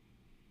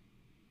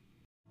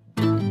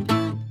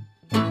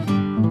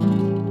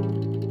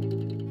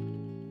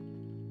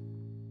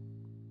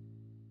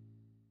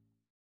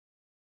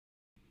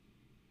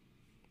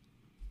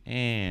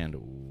 And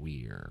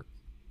we're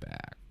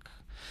back.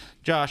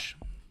 Josh,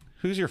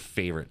 who's your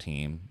favorite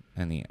team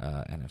in the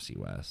NFC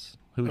West?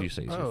 Who would you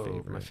say is your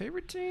favorite? My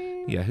favorite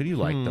team? Yeah, who do you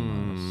like the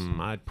most?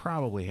 I'd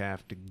probably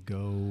have to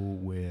go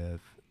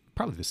with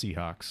probably the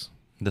Seahawks.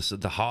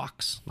 The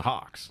Hawks? The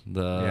Hawks.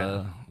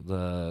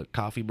 The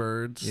coffee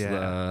birds?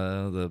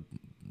 Yeah. The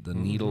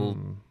needle,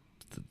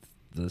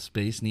 the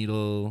space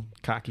needle.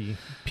 Cocky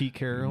Pete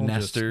Carroll.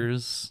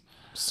 Nesters.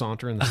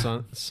 Sauntering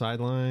the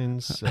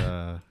sidelines.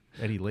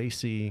 Eddie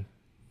Lacy.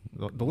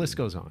 The list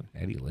goes on.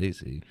 Eddie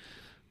Lacy.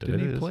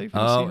 Didn't he play for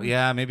the Seahawks? Oh,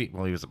 yeah, maybe.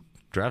 Well, he was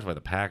drafted by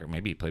the Packers.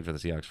 Maybe he played for the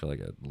Seahawks for like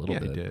a little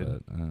bit. He did.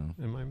 But,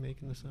 Am I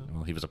making this up?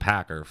 well, he was a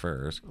Packer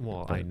first.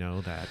 Well, but, I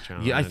know that,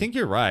 John. Yeah, I think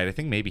you're right. I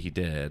think maybe he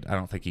did. I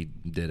don't think he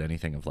did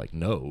anything of like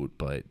note,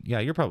 but yeah,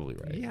 you're probably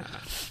right. Yeah.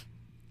 Of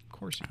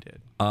course he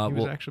did. He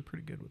was actually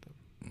pretty good with them.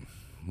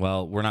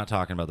 Well, we're not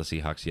talking about the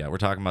Seahawks yet. We're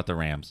talking about the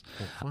Rams.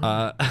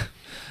 Well,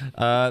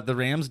 The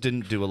Rams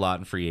didn't do a lot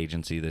in free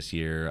agency this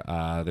year.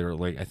 They were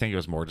like, I think it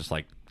was more just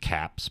like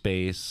cap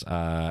space.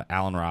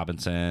 Allen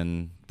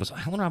Robinson was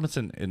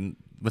in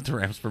with the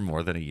Rams for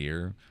more than a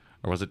year,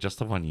 or was it just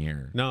the 1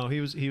 year? no, he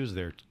was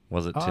there.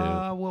 Was it two?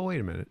 Well, wait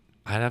a minute.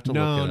 I'd have to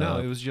look it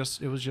up. it was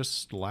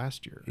just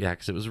last year. Yeah,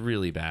 because it was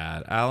really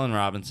bad. Allen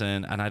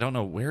Robinson, and I don't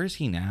know, where is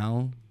he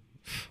now?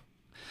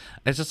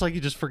 It's just like you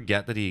just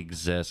forget that he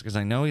exists, because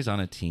I know he's on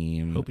a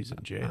team. Hope he's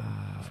in jail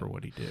for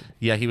what he did.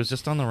 Yeah, he was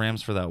just on the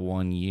Rams for that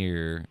 1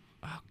 year.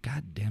 Oh,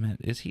 God damn it.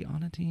 Is he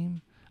on a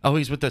team? Oh,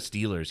 he's with the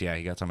Steelers. Yeah,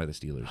 he got signed by the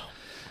Steelers.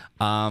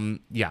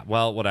 Yeah,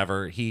 well,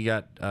 whatever. He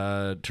got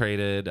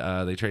traded.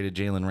 They traded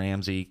Jalen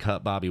Ramsey,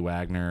 cut Bobby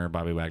Wagner.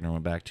 Bobby Wagner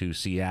went back to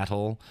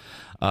Seattle.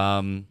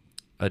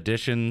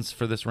 Additions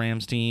for this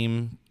Rams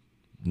team,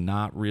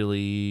 not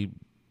really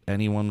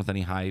anyone with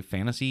any high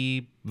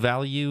fantasy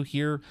value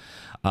here.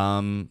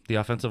 The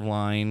offensive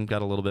line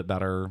got a little bit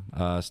better.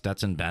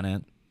 Stetson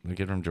Bennett, the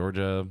kid from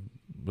Georgia,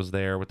 was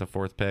there with the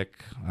 4th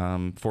pick.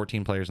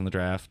 14 players in the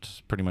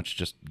draft, pretty much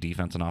just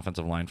defense and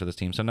offensive line for this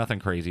team, so nothing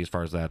crazy as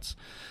far as that's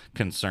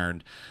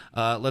concerned.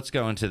 Let's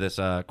go into this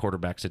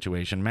quarterback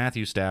situation.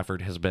 Matthew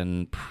Stafford has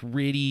been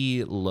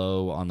pretty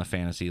low on the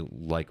fantasy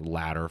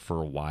ladder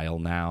for a while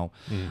now.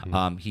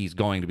 He's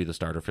going to be the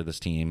starter for this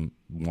team,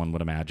 one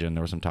would imagine.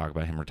 There was some talk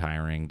about him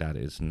retiring. That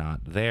is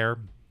not there.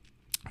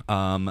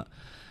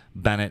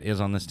 Bennett is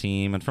on this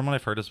team, and from what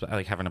I've heard, is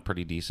like having a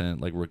pretty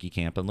decent rookie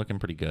camp and looking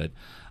pretty good.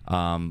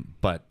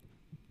 But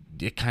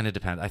it kind of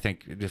depends. I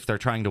think if they're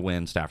trying to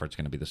win, Stafford's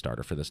going to be the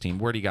starter for this team.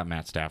 Where do you got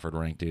Matt Stafford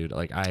ranked, dude?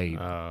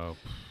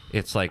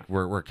 It's like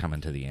we're coming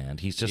to the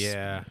end. He's just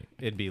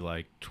it'd be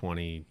like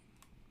 20.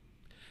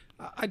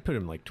 I'd put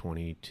him like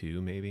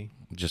 22, maybe.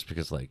 Just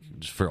because,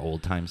 just for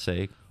old time's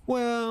sake.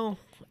 Well,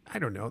 I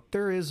don't know.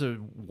 There is a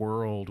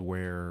world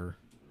where,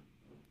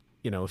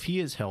 if he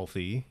is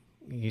healthy.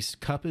 His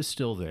cup is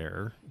still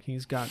there.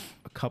 He's got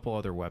a couple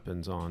other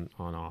weapons on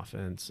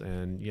offense,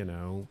 and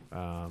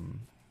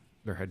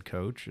their head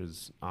coach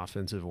is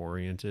offensive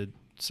oriented.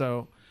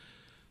 So,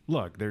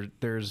 look,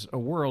 there's a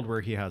world where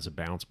he has a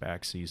bounce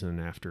back season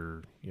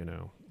after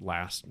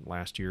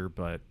last year,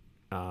 but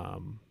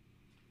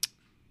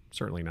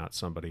certainly not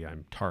somebody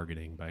I'm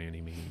targeting by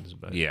any means.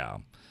 But yeah.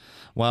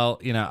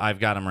 Well, I've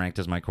got him ranked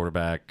as my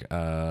quarterback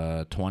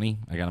 20.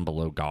 I got him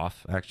below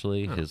Goff,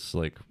 actually. Huh. His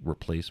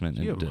replacement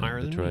in You have him higher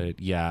than Detroit.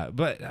 Yeah,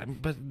 but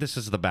this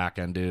is the back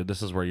end, dude.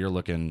 This is where you're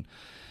looking.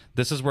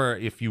 This is where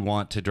if you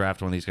want to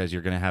draft one of these guys,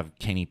 you're going to have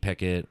Kenny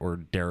Pickett or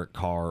Derek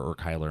Carr or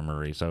Kyler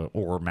Murray,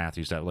 or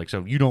Matthew Stafford.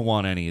 So you don't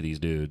want any of these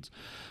dudes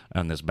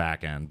on this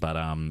back end. But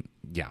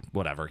yeah,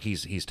 whatever.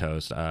 He's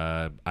toast.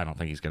 I don't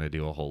think he's going to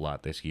do a whole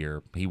lot this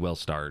year. He will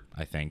start,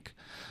 I think,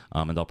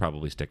 and they'll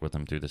probably stick with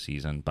him through the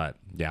season. But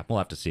yeah, we'll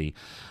have to see.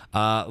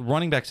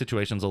 Running back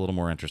situation's a little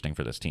more interesting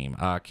for this team.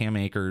 Cam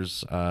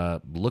Akers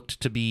looked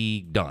to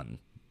be done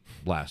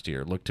last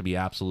year. Looked to be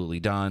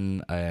absolutely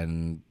done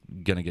and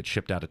gonna get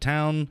shipped out of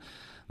town.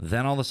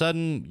 Then all of a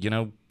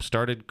sudden,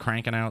 started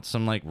cranking out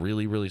some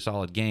really, really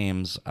solid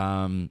games.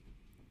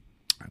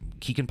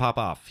 He can pop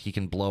off. He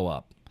can blow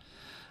up.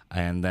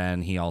 And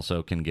then he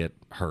also can get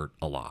hurt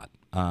a lot.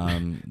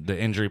 The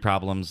injury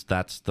problems,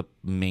 that's the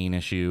main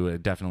issue.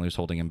 It definitely was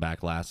holding him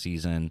back last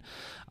season.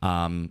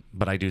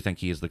 But I do think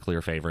he is the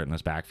clear favorite in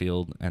this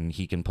backfield, and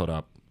he can put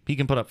up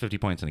 50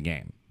 points in a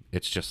game.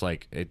 It's just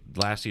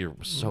last year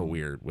was so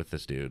weird with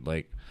this dude.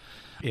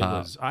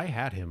 I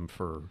had him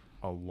for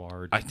a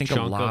large I think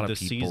chunk a lot of the of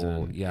people,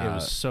 season. yeah, It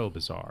was so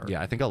bizarre.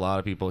 Yeah, I think a lot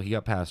of people, he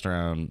got passed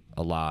around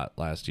a lot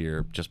last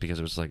year just because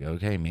it was like,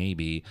 okay,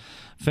 maybe.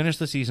 Finished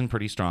the season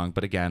pretty strong,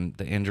 but again,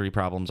 the injury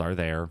problems are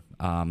there.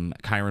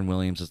 Kyron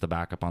Williams is the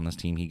backup on this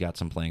team. He got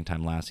some playing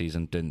time last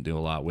season, didn't do a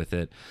lot with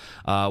it.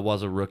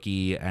 Was a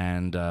rookie,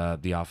 and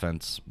the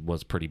offense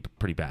was pretty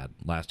bad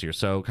last year.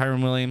 So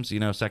Kyron Williams,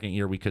 second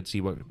year, we could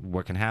see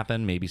what can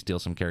happen. Maybe steal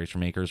some carries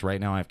from Akers.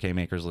 Right now, I have Cam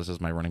Akers listed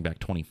as my running back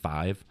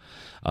 25.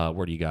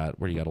 Where do you got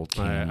old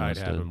Cam? I'd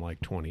have him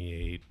like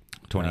 28.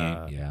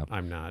 28, yeah.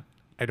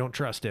 I don't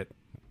trust it.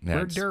 Yeah,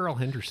 Where'd Darrell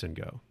Henderson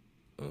go?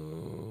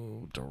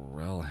 Oh,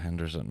 Darrell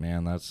Henderson,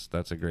 man,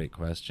 that's a great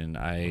question.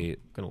 I'm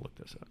gonna look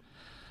this up.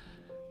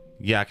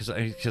 Yeah,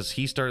 because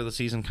he started the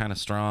season kind of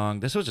strong.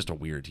 This was just a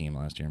weird team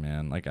last year,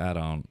 man. Like I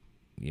don't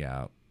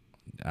know.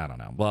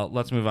 Well,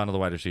 let's move on to the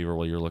wide receiver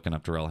while you're looking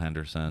up Darrell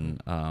Henderson.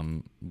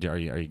 Are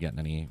you getting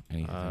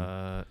anything?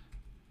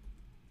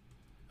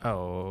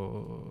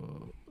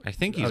 I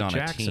think he's on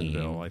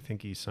Jacksonville. a team. I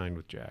think he signed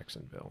with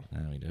Jacksonville.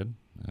 Oh, he did?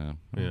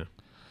 Yeah.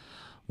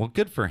 Well,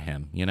 good for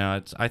him.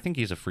 I think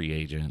he's a free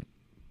agent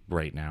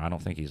right now. I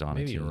don't think he's on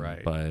Maybe a team. You're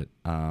right. But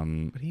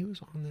he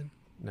was on the...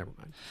 Never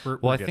mind.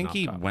 I think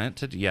he went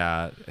to...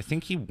 Yeah, I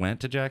think he went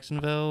to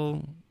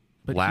Jacksonville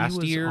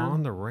last year. He was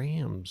on the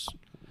Rams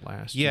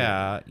last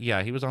year.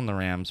 Yeah, he was on the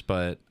Rams,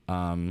 but...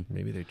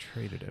 maybe they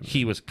traded him.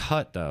 He was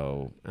cut,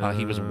 though.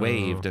 He was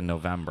waived in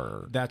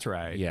November. That's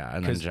right. Yeah,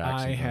 and then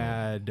Jacksonville. I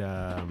had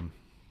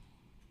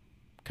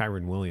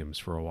Kyron Williams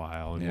for a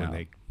while, and when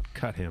they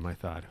cut him, I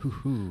thought,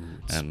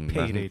 it's and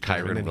payday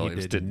time. Kyron And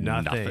Williams he did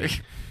nothing.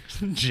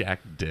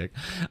 Jack Dick.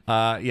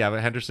 But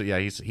Henderson,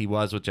 he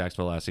was with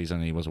Jacksonville last season,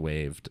 and he was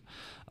waived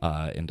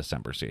in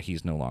December, so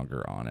he's no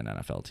longer on an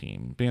NFL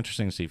team. Be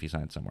interesting to see if he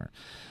signs somewhere.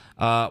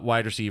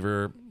 Wide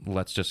receiver,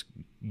 let's just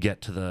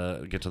get to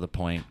the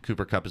point.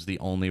 Cooper Kupp is the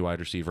only wide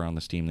receiver on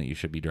this team that you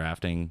should be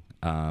drafting.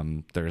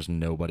 There's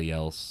nobody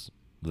else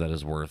that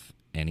is worth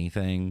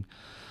anything.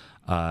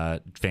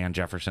 Van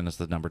Jefferson is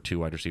the number 2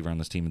 wide receiver on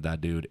this team.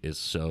 That dude is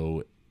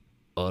so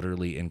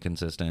utterly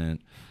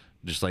inconsistent.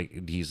 Just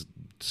like he's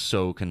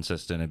so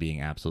consistent at being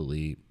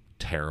absolutely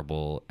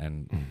terrible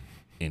and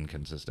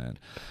inconsistent.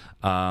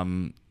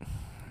 I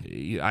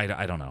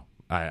don't know.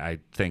 I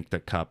think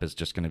that Kupp is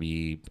just going to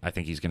be... I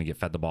think he's going to get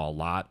fed the ball a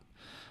lot.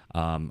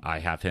 I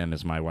have him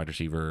as my wide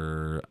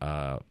receiver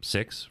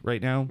 6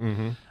 right now.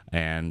 Mm-hmm.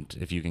 And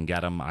if you can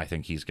get him, I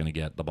think he's going to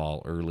get the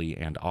ball early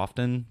and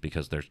often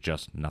because there's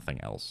just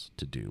nothing else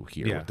to do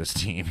here with this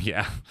team.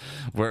 Yeah.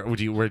 Where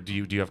do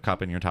you have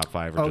Kupp in your top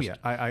 5? Or yeah.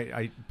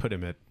 I put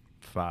him at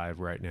 5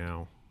 right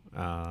now.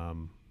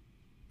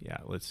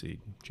 Let's see.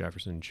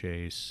 Jefferson,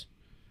 Chase...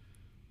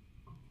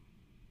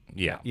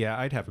 Yeah,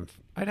 I'd have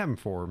him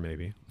 4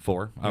 maybe.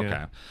 4? Okay.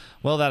 Yeah.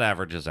 Well, that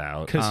averages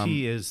out because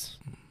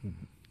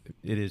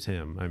it is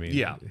him. I mean,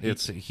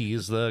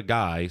 he's the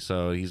guy,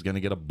 so he's going to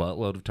get a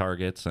buttload of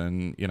targets,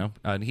 and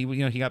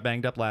he got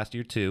banged up last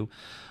year too.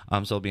 So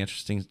it'll be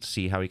interesting to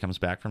see how he comes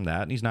back from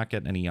that. And he's not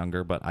getting any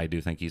younger, but I do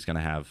think he's going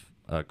to have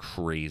a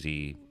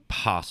crazy,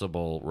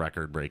 possible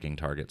record-breaking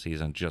target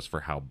season just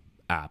for how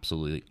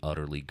absolutely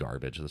utterly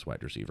garbage this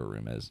wide receiver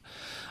room is.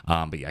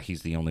 But yeah,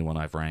 he's the only one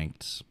I've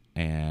ranked.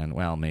 And,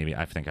 well, maybe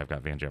I think I've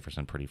got Van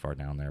Jefferson pretty far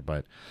down there.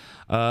 But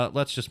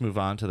let's just move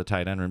on to the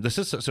tight end room. This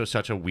is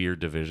such a weird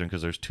division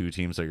because there's 2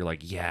 teams that you're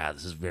like, yeah,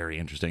 this is very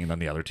interesting. And then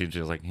the other team's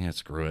just like, yeah,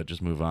 screw it,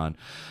 just move on.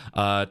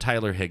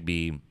 Tyler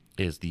Higbee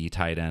is the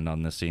tight end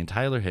on this scene.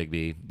 Tyler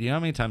Higbee, do you know how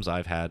many times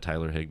I've had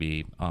Tyler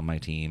Higbee on my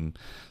team?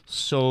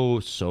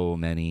 So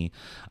many.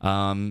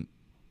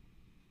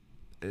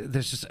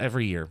 There's just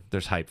every year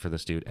there's hype for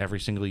this dude.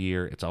 Every single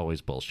year, it's always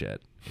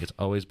bullshit. It's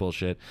always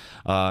bullshit.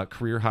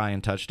 Career high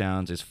in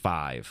touchdowns is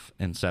 5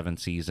 in 7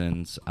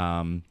 seasons.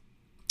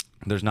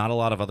 There's not a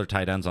lot of other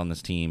tight ends on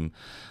this team,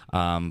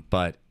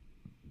 but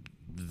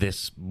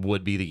this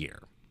would be the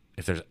year.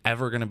 If there's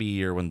ever going to be a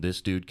year when this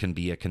dude can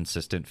be a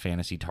consistent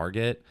fantasy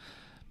target,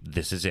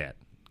 this is it.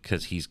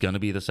 Because he's going to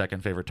be the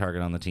second favorite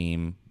target on the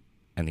team,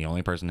 and the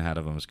only person ahead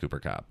of him is Cooper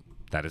Kupp.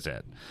 That is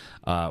it.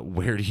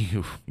 Where do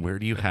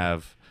you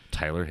have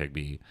Tyler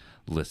Higbee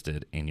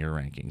listed in your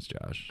rankings,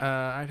 Josh?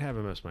 I'd have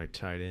him as my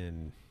tight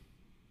end.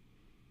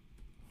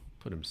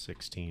 Put him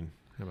 16.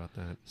 How about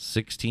that?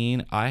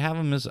 16. I have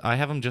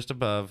him just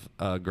above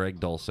Greg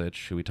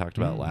Dulcich, who we talked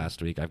about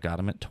last week. I've got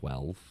him at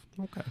 12.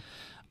 Okay.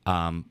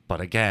 But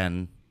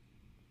again,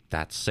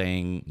 that's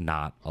saying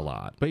not a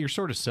lot. But you're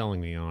sort of selling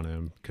me on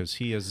him because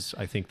he is,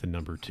 I think, the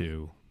number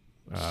 2.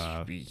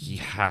 He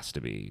has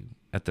to be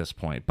at this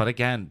point. But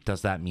again,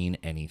 does that mean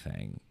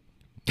anything?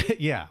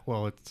 Yeah.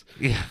 Well, it's...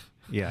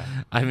 Yeah.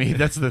 I mean,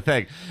 that's the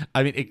thing.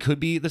 I mean, it could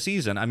be the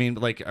season. I mean,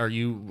 like, are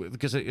you...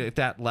 Because at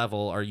that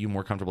level, are you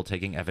more comfortable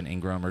taking Evan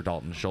Ingram or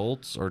Dalton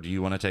Schultz? Or do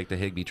you want to take the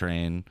Higbee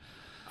train?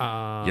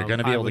 You're going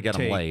to be able to get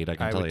him late, I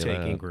can tell you that. I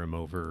would take Ingram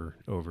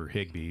over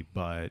Higbee,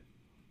 but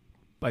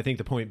I think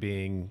the point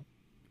being...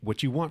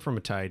 what you want from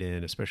a tight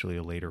end, especially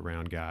a later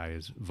round guy,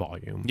 is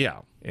volume. Yeah.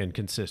 And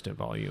consistent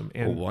volume.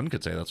 And one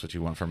could say that's what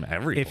you want from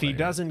every if player. he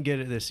doesn't get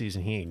it this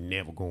season, he ain't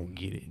never going to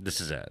get it. This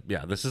is it.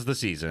 Yeah, this is the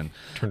season.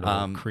 Turned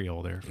a little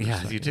Creole there. For a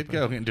second, you did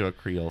go into a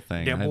Creole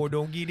thing. That boy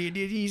don't get it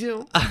this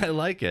season. I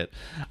like it.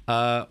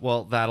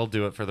 Well, that'll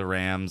do it for the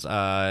Rams.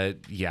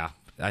 Yeah.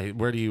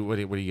 What do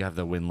you have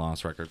the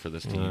win-loss record for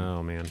this team?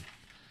 Oh, man.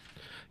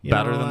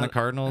 Better than the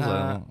Cardinals?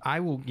 I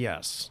will.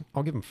 Yes,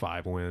 I'll give them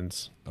 5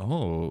 wins.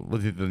 Oh,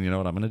 well, then you know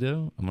what I'm gonna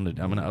do? I'm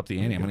gonna up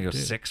the ante. I'm gonna go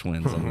 6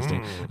 wins on this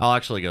team. I'll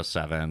actually go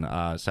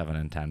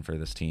 7-10 for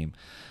this team.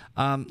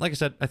 Like I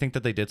said, I think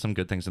that they did some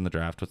good things in the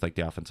draft with like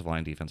the offensive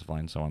line, defensive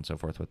line, so on and so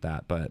forth with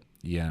that. But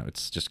yeah,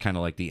 it's just kind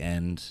of like the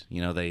end.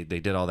 You know, they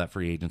did all that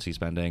free agency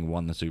spending,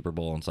 won the Super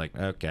Bowl, and it's like,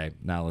 okay,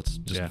 now let's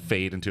just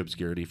fade into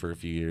obscurity for a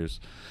few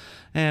years,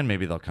 and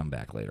maybe they'll come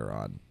back later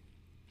on.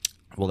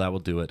 Well, that will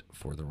do it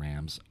for the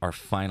Rams. Our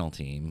final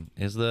team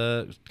is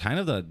the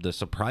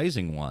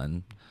surprising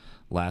one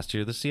last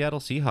year, the Seattle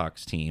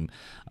Seahawks team.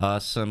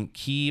 Some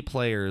key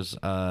players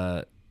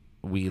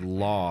we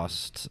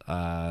lost.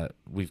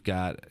 We've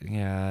got,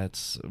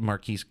 it's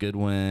Marquise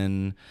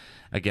Goodwin.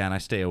 Again, I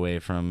stay away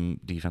from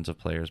defensive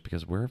players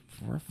because we're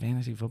a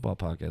fantasy football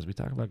podcast. We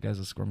talk about guys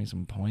that score me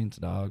some points,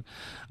 dog.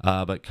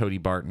 But Cody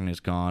Barton is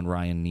gone.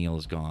 Ryan Neal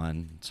is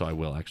gone. So I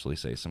will actually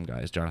say some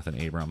guys. Jonathan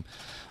Abram.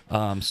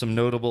 Some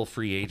notable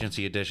free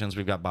agency additions.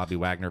 We've got Bobby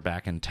Wagner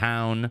back in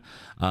town.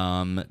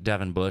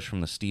 Devin Bush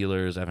from the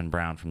Steelers. Evan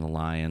Brown from the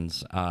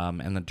Lions.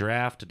 And the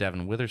draft,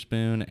 Devin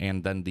Witherspoon.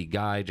 And then the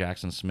guy,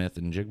 Jackson Smith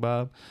and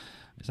Jigba.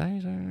 Is that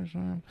his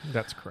name?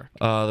 That's correct.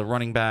 The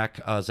running back,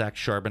 Zach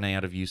Charbonnet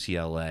out of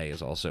UCLA,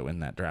 is also in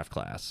that draft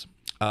class.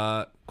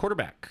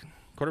 Quarterback.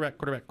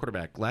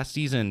 Last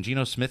season,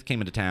 Geno Smith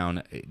came into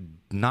town.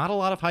 Not a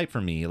lot of hype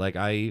for me. Like,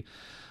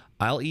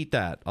 I'll eat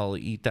that. I'll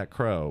eat that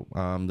crow.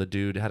 The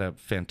dude had a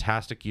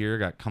fantastic year,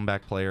 got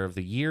comeback player of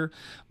the year.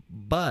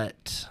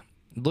 But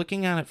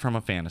looking at it from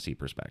a fantasy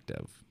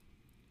perspective,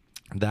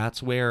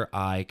 that's where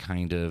I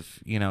kind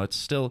of, it's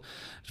still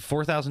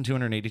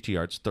 4,282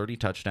 yards, 30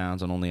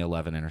 touchdowns, and only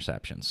 11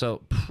 interceptions.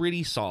 So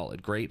pretty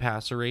solid. Great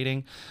passer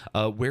rating.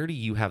 Where do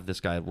you have this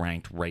guy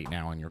ranked right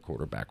now in your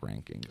quarterback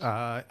rankings?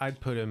 I'd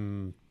put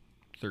him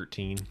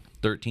 13.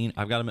 13?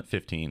 I've got him at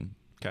 15.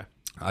 Okay.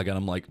 I got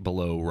him like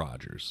below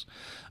Rodgers.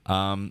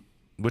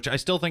 Which I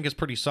still think is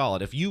pretty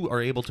solid. If you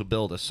are able to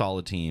build a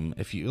solid team,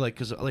 if you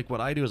because what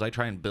I do is I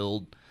try and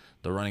build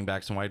the running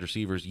backs and wide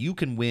receivers, you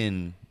can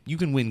win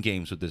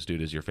games with this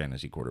dude as your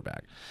fantasy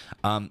quarterback.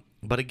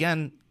 But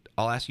again,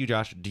 I'll ask you,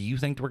 Josh, do you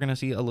think we're going to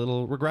see a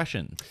little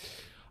regression?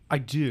 I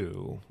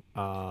do.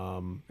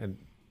 And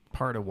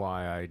part of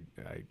why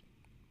I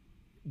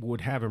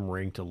would have him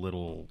ranked a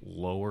little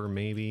lower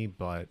maybe,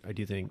 but I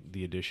do think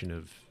the addition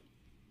of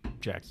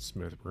Jackson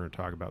Smith, we're going to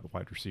talk about the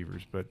wide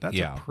receivers, but that's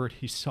a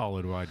pretty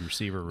solid wide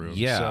receiver room.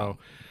 Yeah. So,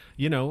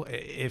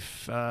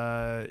 if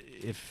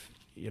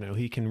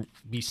he can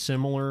be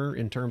similar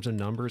in terms of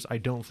numbers, I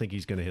don't think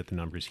he's going to hit the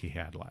numbers he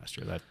had last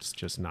year. That's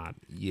just not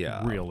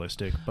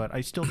realistic. But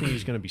I still think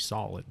he's going to be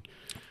solid.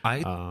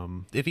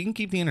 If he can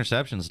keep the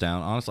interceptions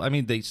down, honestly, I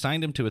mean, they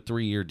signed him to a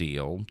 3-year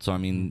deal. So, I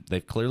mean,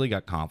 they've clearly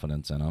got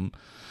confidence in him.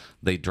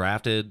 They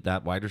drafted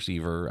that wide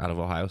receiver out of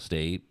Ohio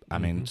State. I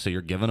mean, so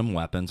you're giving him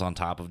weapons on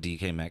top of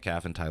DK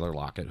Metcalf and Tyler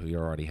Lockett, who you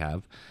already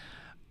have.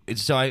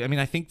 So,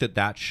 I think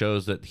that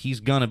shows that he's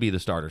going to be the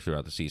starter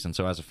throughout the season.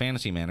 So, as a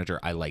fantasy manager,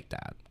 I like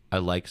that. I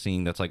like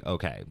seeing that's like,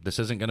 okay, this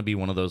isn't going to be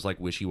one of those like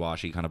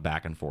wishy-washy kind of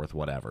back and forth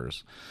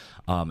whatevers,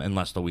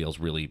 unless the wheels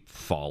really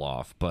fall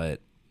off.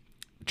 But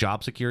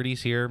job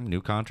security's here,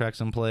 new contracts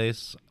in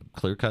place,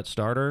 clear-cut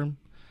starter.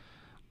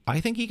 I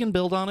think he can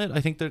build on it. I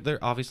think there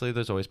obviously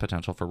there's always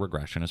potential for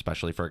regression,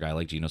 especially for a guy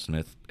like Geno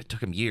Smith. It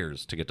took him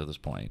years to get to this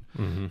point.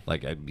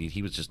 Like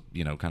he was just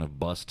kind of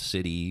bust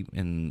city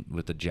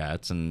with the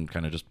Jets and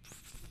kind of just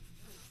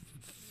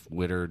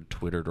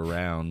twittered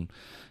around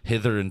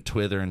hither and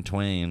twither and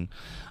twain.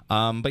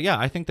 But yeah,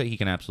 I think that he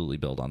can absolutely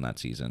build on that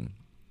season.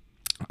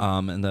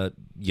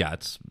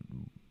 It's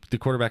the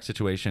quarterback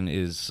situation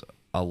is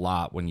a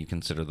lot when you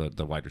consider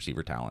the wide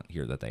receiver talent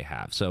here that they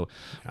have. So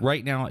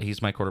right now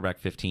he's my quarterback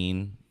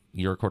 15,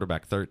 your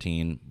quarterback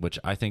 13, which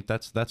I think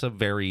that's a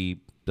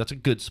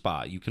good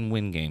spot. You can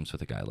win games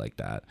with a guy like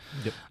that.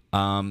 Yep.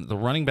 The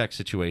running back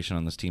situation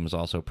on this team is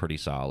also pretty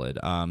solid.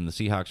 The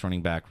Seahawks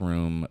running back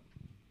room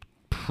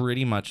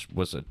pretty much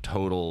was a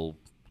total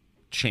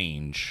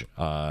changing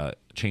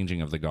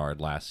of the guard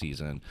last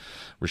season.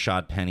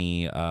 Rashad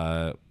Penny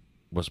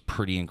was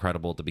pretty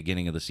incredible at the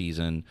beginning of the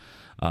season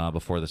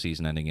before the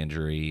season-ending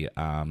injury.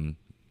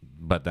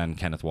 But then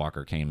Kenneth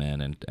Walker came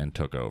in and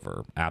took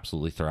over.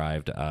 Absolutely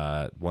thrived.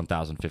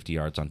 1,050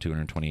 yards on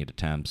 228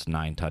 attempts,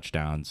 9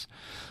 touchdowns,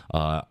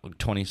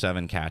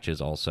 27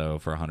 catches also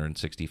for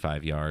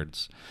 165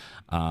 yards.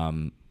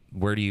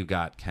 Where do you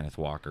got Kenneth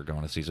Walker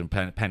going this season?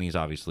 Penny,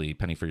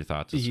 for your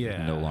thoughts, is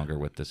no longer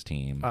with this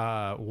team.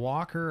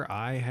 Walker,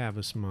 I have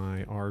as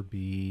my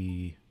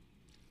RB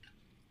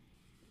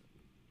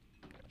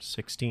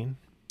 16.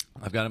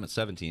 I've got him at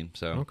 17,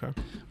 so Okay.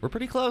 we're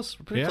pretty close.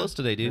 We're pretty close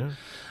today, dude.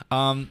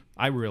 Yeah.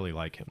 I really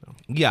like him, though.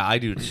 Yeah, I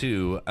do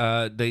too.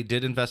 They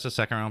did invest a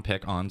second-round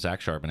pick on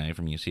Zach Charbonnet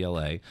from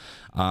UCLA.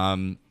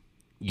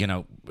 You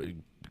know,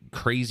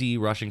 crazy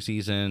rushing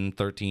season,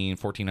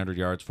 1,400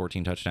 yards,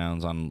 14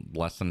 touchdowns on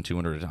less than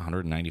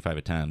 195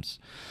 attempts.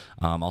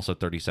 Also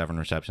 37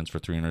 receptions for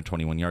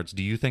 321 yards.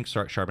 Do you think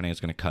Charbonnet is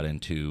going to cut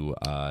into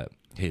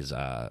his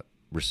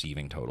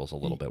receiving totals a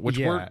little bit, which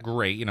were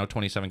great?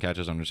 27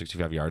 catches, under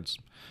 65 yards.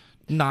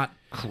 Not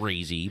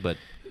crazy, but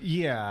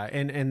yeah,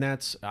 and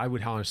that's, I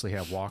would honestly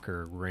have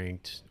Walker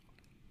ranked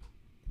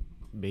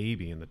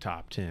maybe in the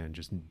top 10,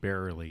 just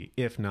barely,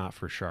 if not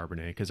for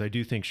Charbonnet, because I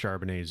do think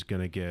Charbonnet is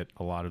going to get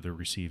a lot of the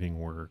receiving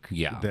work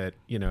that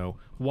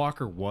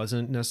Walker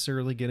wasn't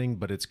necessarily getting,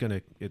 but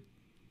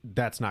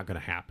that's not going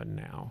to happen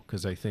now,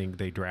 because I think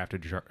they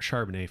drafted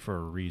Charbonnet for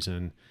a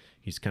reason.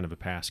 He's kind of a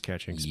pass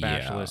catching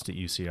specialist at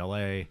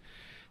UCLA.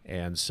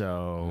 And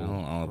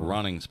so a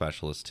running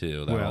specialist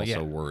too. That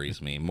also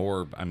worries me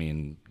more. I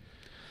mean,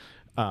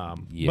 but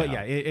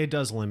yeah, it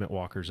does limit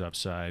Walker's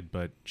upside.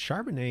 But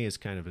Charbonnet is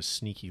kind of a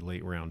sneaky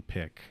late round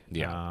pick.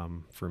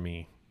 For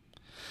me.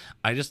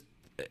 I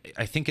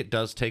think it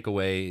does take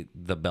away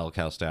the bell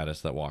cow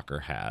status that Walker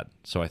had.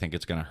 So I think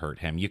it's going to hurt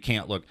him. You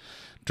can't look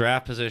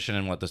draft position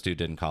and what this dude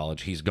did in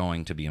college. He's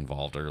going to be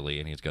involved early,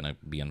 and he's going to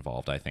be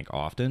involved, I think,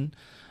 often.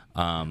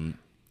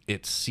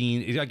 It's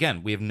seen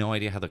again. We have no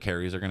idea how the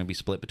carries are going to be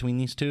split between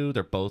these two.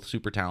 They're both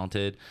super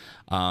talented.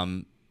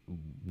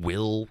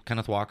 Will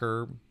Kenneth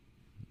Walker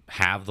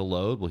have the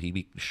load? Will he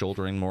be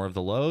shouldering more of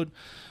the load?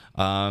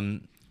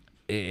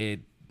 It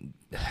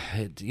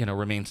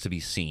remains to be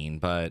seen.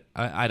 But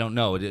I don't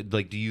know.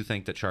 Do you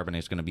think that Charbonnet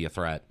is going to be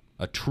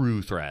a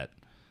true threat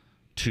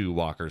to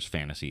Walker's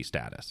fantasy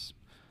status?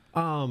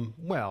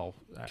 Well,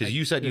 because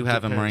you said you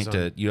have him ranked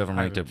at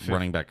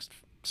running back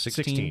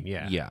 16.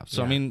 Yeah.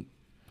 So I mean,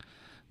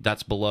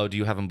 that's below. Do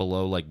you have him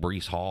below like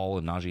Breece Hall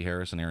and Najee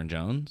Harris and Aaron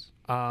Jones?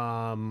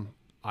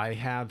 I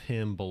have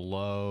him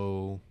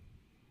below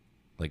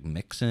like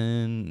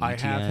Mixon. I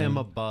have him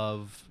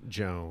above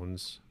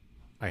Jones.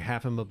 I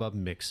have him above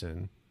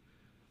Mixon.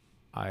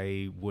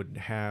 I would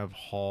have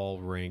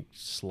Hall ranked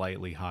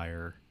slightly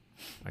higher,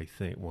 I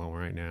think. Well,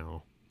 right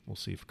now we'll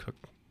see if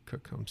Cook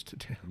comes to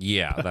town.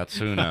 Yeah, that's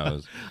who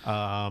knows.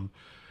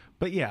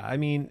 But yeah, I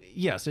mean,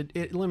 yes,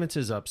 it limits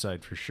his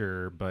upside for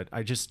sure. But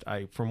I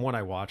from what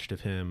I watched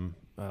of him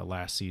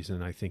last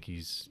season, I think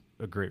he's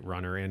a great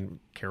runner, and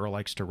Carroll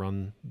likes to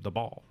run the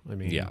ball. I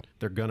mean,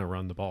 they're gonna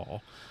run the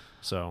ball.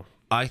 So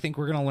I think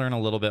we're gonna learn a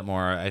little bit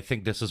more. I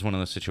think this is one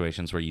of those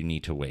situations where you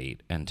need to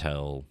wait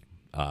until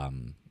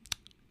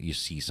you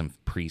see some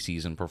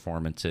preseason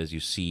performances,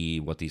 you see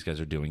what these guys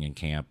are doing in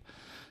camp,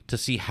 to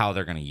see how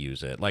they're going to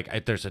use it.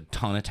 Like, there's a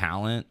ton of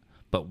talent,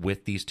 but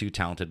with these two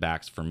talented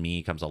backs, for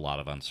me, comes a lot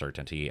of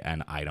uncertainty,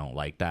 and I don't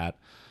like that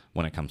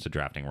when it comes to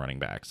drafting running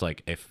backs.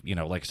 Like, if,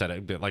 like I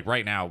said, like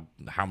right now,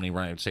 how many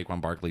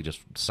Saquon Barkley just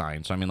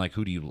signed? So, I mean, like,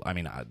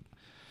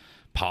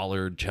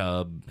 Pollard,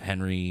 Chubb,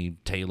 Henry,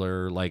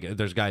 Taylor, like,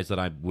 there's guys that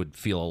I would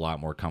feel a lot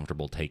more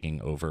comfortable taking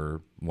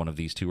over one of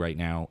these two right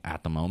now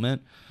at the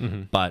moment,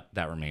 but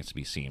that remains to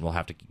be seen. We'll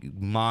have to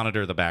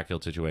monitor the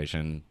backfield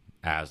situation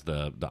as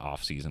the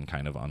offseason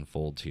kind of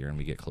unfolds here and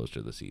we get closer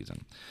to the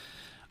season.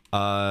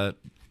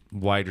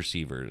 Wide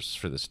receivers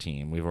for this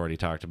team. We've already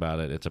talked about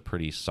it. It's a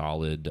pretty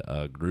solid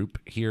group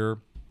here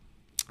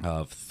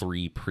of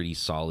three pretty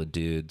solid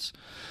dudes.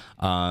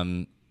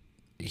 Who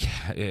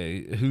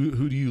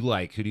do you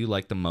like? Who do you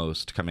like the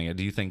most coming in?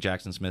 Do you think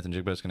Jackson Smith and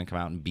Jigba is going to come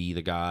out and be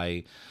the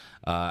guy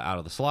out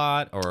of the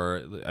slot?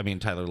 Or, I mean,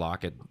 Tyler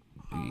Lockett?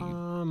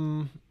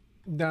 No,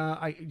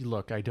 I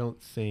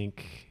don't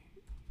think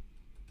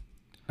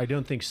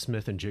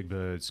Smith and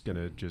Jigba is going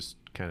to just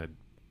kind of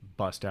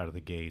bust out of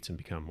the gates and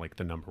become like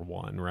the number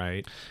one,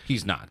 right?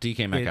 He's not.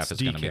 DK Metcalf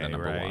is going to be the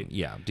number one.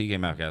 Yeah, DK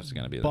Metcalf is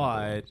going to be the number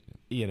one. But,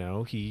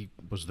 he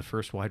was the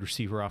first wide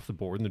receiver off the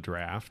board in the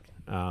draft.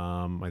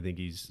 I think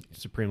he's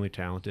supremely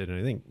talented, and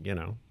I think,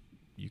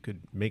 you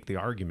could make the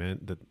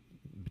argument that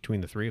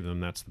between the three of them,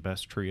 that's the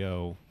best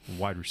trio of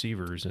wide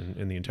receivers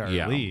in the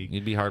entire league.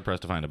 You'd be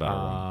hard-pressed to find a better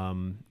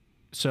one.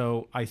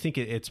 So I think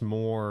it's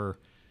more,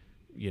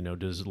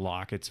 does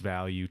Lockett's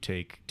value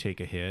take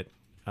a hit?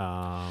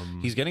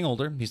 He's getting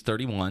older. He's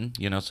 31,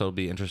 so it'll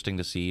be interesting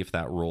to see if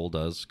that role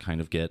does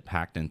kind of get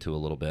hacked into a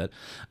little bit.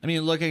 I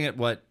mean, looking at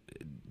what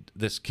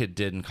this kid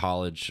did in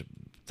college,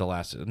 the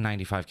last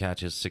 95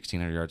 catches,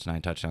 1,600 yards,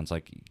 9 touchdowns,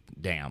 like,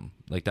 damn.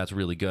 Like, that's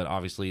really good.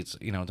 Obviously, it's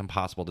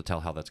impossible to tell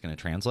how that's going to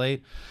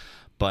translate.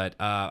 But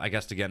I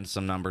guess to get into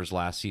some numbers,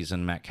 last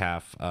season,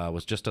 Metcalf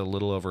was just a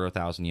little over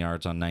 1,000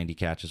 yards on 90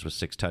 catches with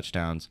 6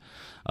 touchdowns.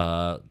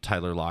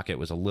 Tyler Lockett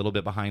was a little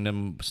bit behind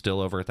him,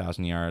 still over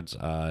 1,000 yards,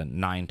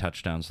 9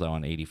 touchdowns, though,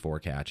 on 84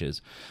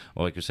 catches.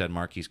 Well, like you said,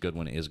 Marquise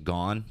Goodwin is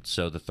gone,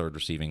 so the third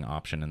receiving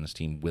option in this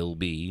team will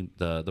be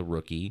the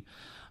rookie.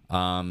 It's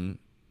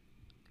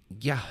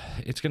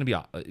going to be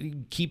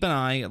keep an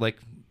eye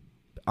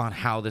on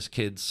how this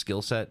kid's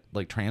skill set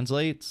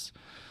translates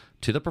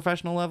to the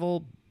professional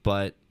level,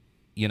 but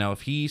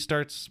if he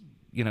starts,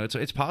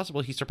 it's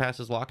possible he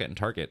surpasses Lockett in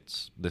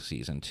targets this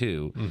season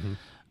too.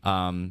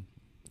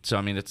 So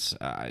I mean,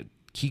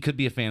 he could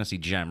be a fantasy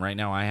gem. Right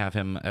now, I have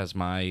him as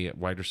my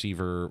wide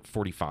receiver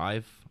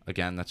 45.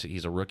 Again,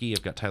 he's a rookie.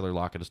 I've got Tyler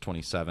Lockett as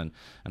 27,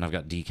 and I've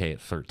got DK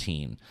at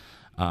 13.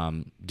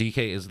 DK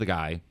is the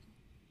guy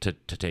to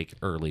take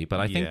early, but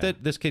I think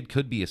that this kid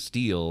could be a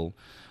steal,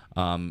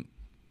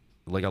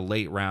 like a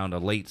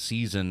late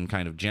season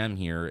kind of gem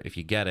here if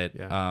you get it.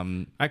 Yeah.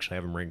 I actually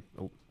have him ranked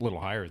a little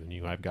higher than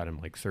you. I've got him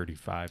like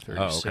 35,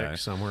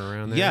 36, somewhere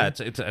around there. Yeah,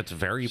 it's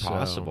very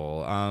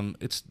possible.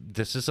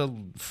 This is a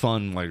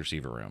fun wide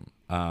receiver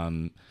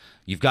room.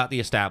 You've got the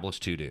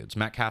established two dudes.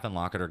 Metcalf and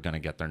Lockett are going to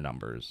get their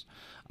numbers.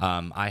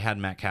 I had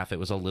Metcalf. It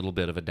was a little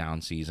bit of a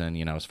down season,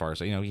 as far as,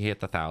 he hit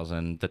the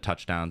 1,000. The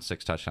touchdown,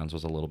 6 touchdowns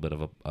was a little bit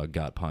of a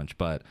gut punch,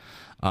 but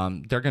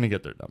they're going to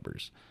get their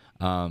numbers.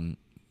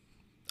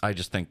 I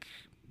just think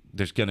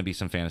there's going to be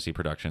some fantasy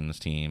production in this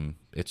team.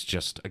 It's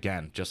just,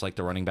 again, just like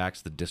the running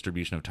backs, the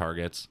distribution of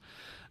targets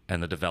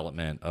and the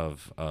development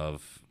of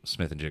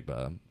Smith and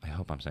Jigba. I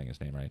hope I'm saying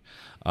his name right.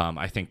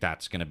 I think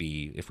that's going to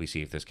be, if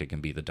this kid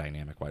can be the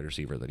dynamic wide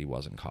receiver that he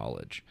was in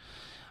college.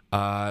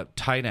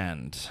 Tight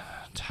end.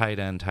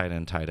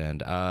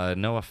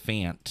 Noah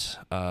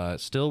Fant,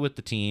 still with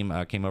the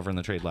team, came over in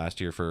the trade last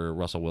year for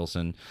Russell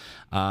Wilson.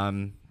 I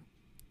mean,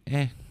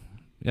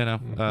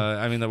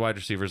 the wide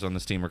receivers on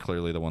this team are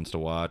clearly the ones to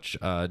watch.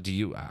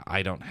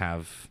 I don't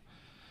have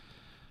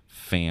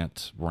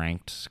Fant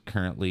ranked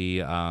currently.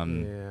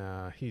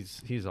 Yeah,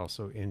 he's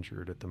also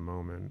injured at the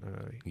moment.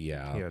 He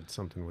had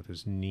something with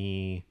his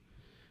knee.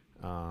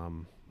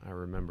 I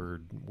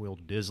remembered Will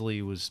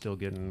Disley was still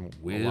getting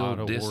a lot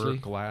of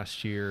work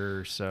last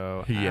year,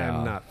 so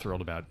I'm not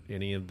thrilled about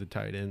any of the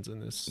tight ends in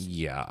this.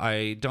 Yeah,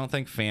 I don't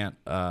think Fant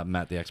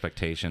met the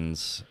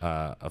expectations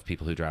of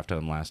people who drafted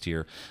him last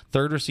year.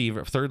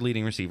 Third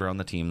leading receiver on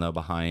the team, though,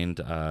 behind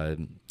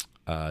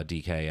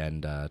DK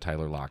and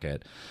Tyler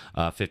Lockett.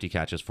 50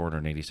 catches,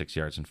 486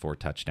 yards, and 4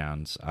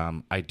 touchdowns.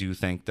 I do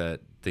think that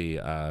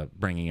the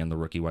bringing in the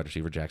rookie wide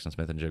receiver Jackson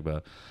Smith and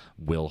Jigba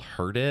will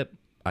hurt it.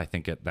 I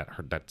think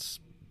that's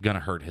going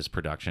to hurt his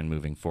production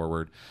moving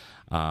forward,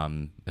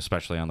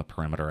 especially on the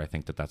perimeter. I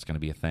think that's going to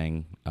be a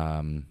thing.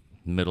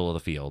 Middle of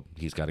the field,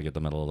 he's got to get the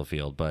middle of the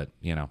field, but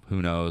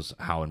who knows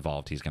how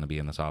involved he's going to be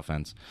in this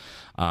offense.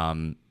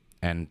 And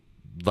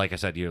like I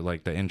said,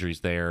 the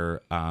injuries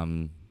there.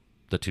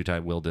 The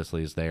two-tight Will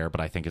Disley is there, but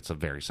I think it's a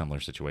very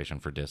similar situation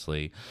for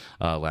Disley.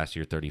 Last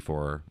year,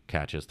 34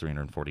 catches,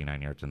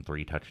 349 yards, and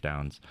 3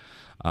 touchdowns.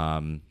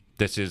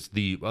 This is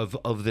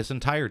of this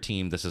entire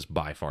team, this is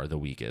by far the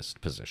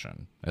weakest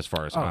position as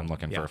far as I'm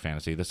looking for a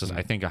fantasy. This is,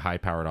 I think, a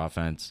high-powered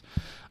offense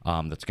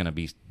that's going to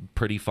be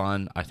pretty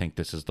fun. I think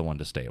this is the one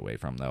to stay away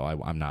from,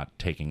 though. I'm not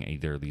taking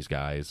either of these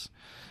guys.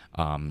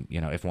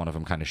 If one of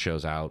them kind of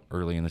shows out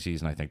early in the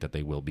season, I think that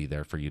they will be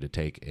there for you to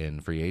take in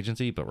free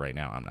agency. But right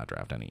now, I'm not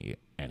drafting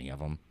any of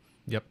them.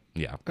 Yep.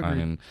 Yeah. Agreed. I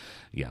mean,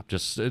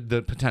 just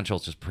the potential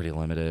is just pretty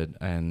limited.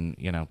 And,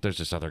 there's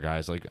just other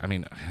guys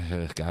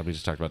God, we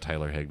just talked about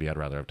Tyler Higbee. I'd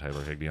rather have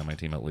Tyler Higbee on my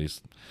team at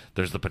least.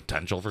 There's the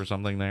potential for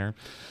something there.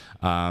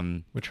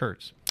 Which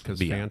hurts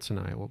because Vance an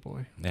Iowa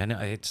boy. And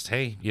it's,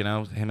 him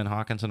and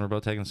Hawkinson were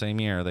both taking the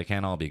same year. They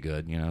can't all be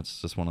good.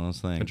 It's just one of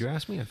those things. Did you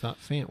ask me? I thought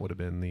Fant would have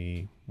been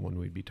the one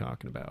we'd be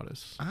talking about.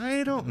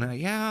 I don't know.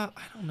 Yeah,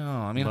 I don't know.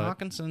 I mean,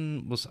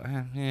 Hawkinson was,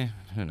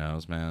 who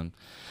knows, man.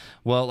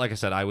 Well, like I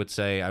said, I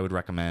would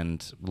recommend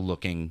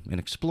looking and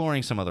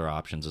exploring some other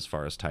options as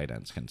far as tight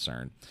ends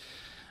concerned.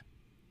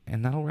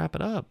 And that'll wrap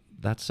it up.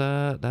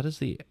 That is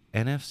the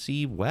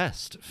NFC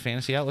West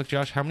Fantasy Outlook.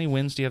 Josh, how many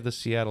wins do you have the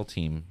Seattle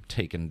team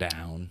taken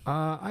down?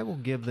 I will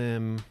give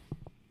them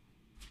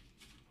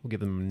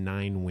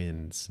 9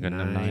 wins. 9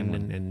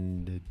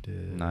 and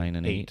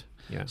 8.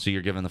 Yeah. So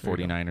you're giving the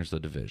 49ers the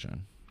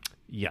division.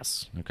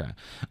 Yes. Okay.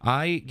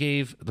 I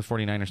gave the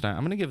 49ers 9.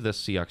 I'm going to give this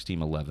Seahawks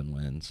team 11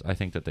 wins. I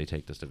think that they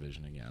take this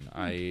division again.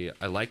 I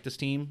like this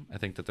team. I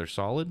think that they're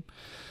solid.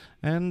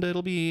 And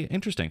it'll be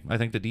interesting. I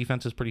think the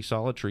defense is pretty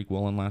solid. Tariq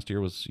Woolen last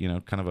year was,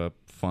 kind of a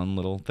fun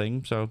little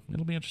thing. So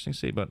it'll be interesting to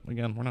see. But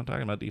again, we're not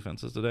talking about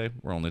defenses today.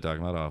 We're only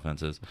talking about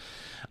offenses.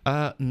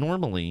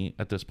 Normally,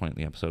 at this point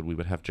in the episode, we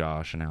would have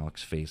Josh and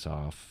Alex face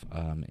off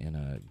in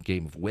a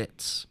game of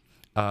wits.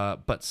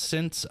 But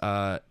since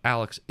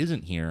Alex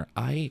isn't here,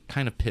 I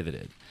kind of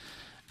pivoted.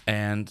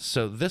 And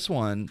so this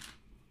one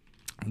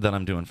that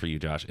I'm doing for you,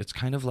 Josh, it's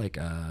kind of like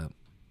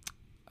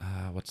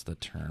what's the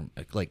term?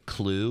 Like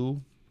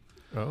Clue.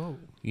 Oh.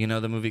 You know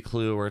the movie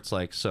Clue where it's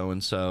like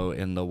so-and-so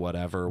in the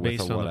whatever with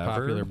Based a on whatever? a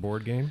popular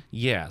board game?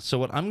 Yeah. So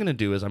what I'm going to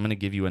do is I'm going to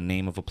give you a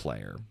name of a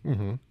player.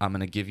 Mm-hmm. I'm going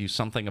to give you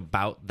something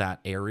about that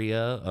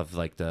area of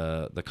like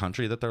the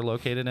country that they're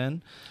located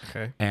in.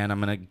 Okay. And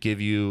I'm going to give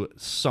you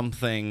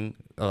something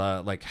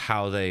like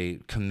how they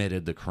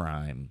committed the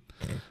crime.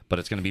 But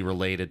it's going to be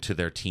related to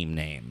their team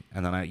name.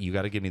 And then you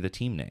got to give me the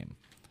team name.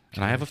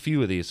 And I have a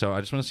few of these, so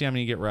I just want to see how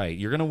many you get right.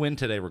 You're going to win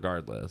today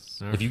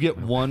regardless. If you get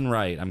one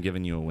right, I'm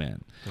giving you a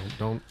win.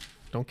 Don't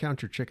Don't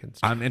count your chickens.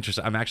 I'm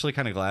interested. I'm actually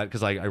kind of glad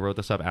because I wrote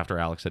this up after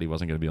Alex said he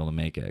wasn't going to be able to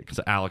make it because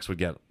Alex would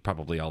get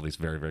probably all these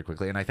very, very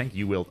quickly. And I think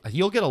you'll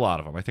get a lot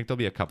of them. I think there'll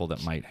be a couple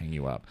that might hang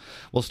you up.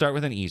 We'll start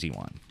with an easy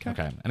one.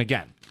 Okay. And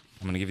again,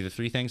 I'm going to give you the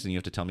three things and you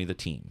have to tell me the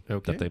team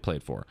that they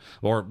played for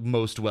or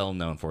most well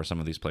known for. Some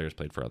of these players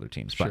played for other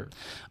teams. Sure.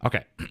 But,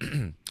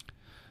 okay.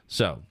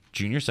 So,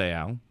 Junior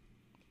Seau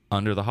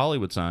under the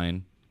Hollywood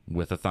sign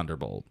with a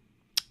thunderbolt.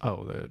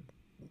 Oh, the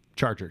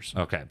Chargers.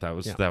 Okay, that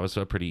was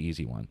a pretty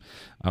easy one.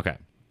 Okay.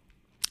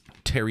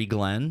 Terry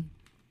Glenn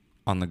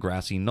on the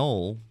grassy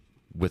knoll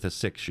with a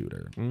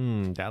 6-shooter.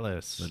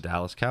 Dallas. The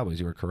Dallas Cowboys.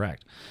 You were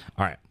correct.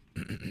 All right.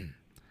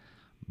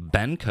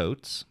 Ben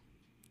Coates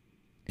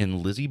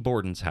in Lizzie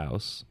Borden's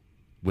house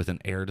with an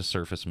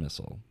air-to-surface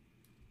missile.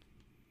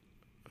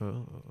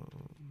 Oh,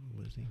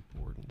 Lizzie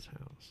Borden's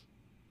house.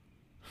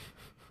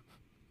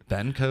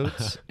 Ben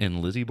Coates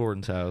in Lizzie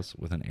Borden's house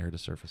with an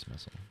air-to-surface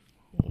missile.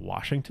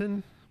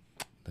 Washington?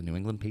 The New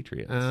England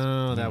Patriots.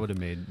 Oh, that would have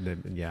made,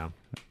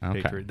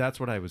 Okay. Patriot. That's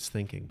what I was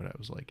thinking, but I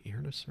was like,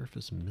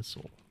 air-to-surface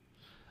missile.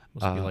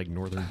 Must be like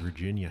Northern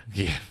Virginia.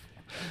 Yeah.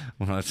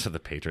 Well, that's the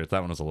Patriots. That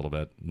one was a little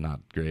bit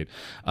not great.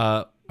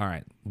 All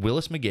right.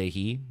 Willis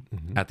McGahee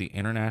at the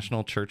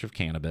International Church of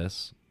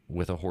Cannabis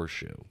with a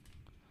horseshoe.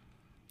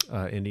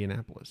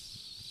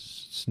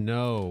 Indianapolis.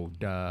 Snow.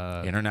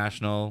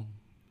 International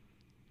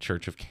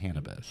Church of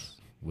Cannabis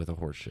with a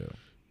horseshoe.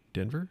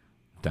 Denver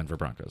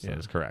Broncos. That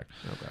is correct.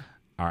 Okay.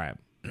 All right.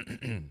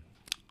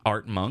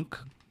 Art Monk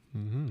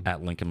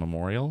at Lincoln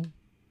Memorial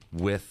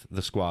with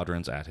the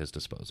squadrons at his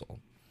disposal.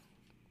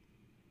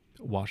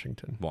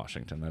 Washington.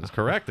 That is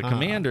correct. The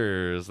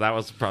Commanders. That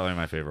was probably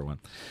my favorite one.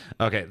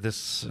 Okay,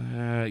 this,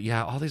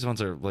 all these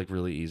ones are like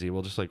really easy.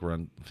 We'll just like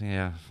run.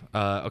 Yeah.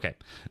 Okay.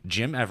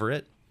 Jim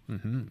Everett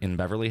in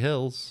Beverly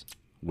Hills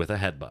with a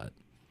headbutt.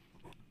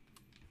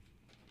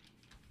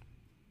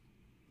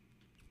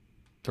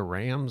 The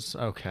Rams?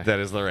 Okay. That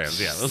is the Rams.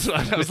 Yeah.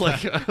 I was like,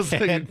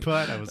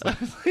 headbutt. I was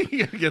like,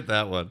 you get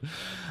that one.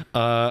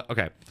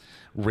 Okay.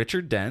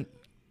 Richard Dent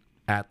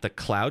at the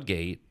Cloud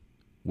Gate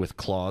with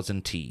claws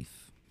and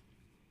teeth.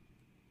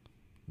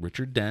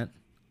 Richard Dent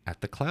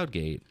at the Cloud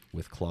Gate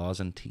with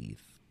claws and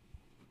teeth.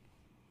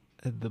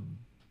 The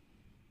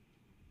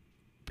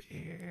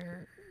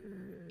Bears.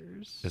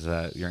 Is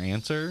that your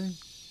answer?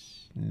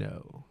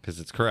 No. Because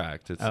it's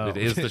correct. It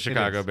is the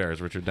Chicago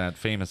Bears. Richard Dent,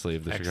 famously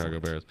of the Chicago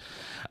Bears.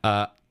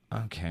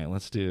 Okay,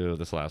 let's do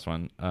this last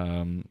one.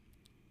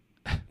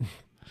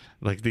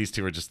 Like these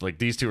two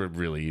are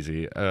really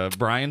easy.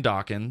 Brian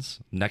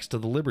Dawkins next to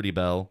the Liberty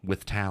Bell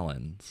with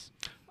talons.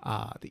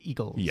 The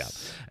Eagles. Yeah.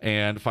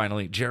 And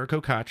finally, Jericho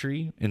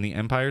Cotchery in the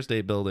Empire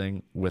State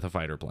Building with a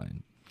fighter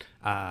plane.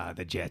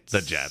 The Jets.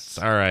 The Jets.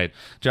 All right.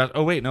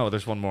 Oh, wait, no,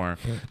 there's one more.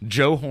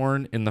 Joe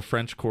Horn in the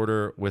French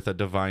Quarter with a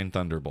divine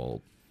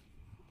thunderbolt.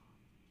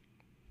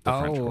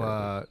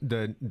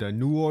 The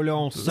New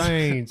Orleans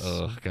Saints.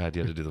 Oh, God,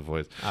 you had to do the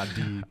voice.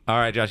 All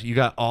right, Josh, you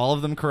got all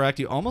of them correct.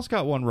 You almost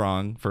got one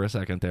wrong for a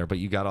second there, but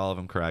you got all of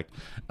them correct,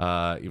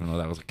 even though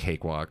that was a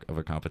cakewalk of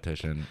a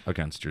competition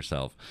against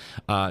yourself.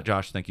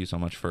 Josh, thank you so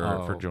much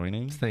for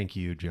joining. Thank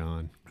you,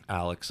 John.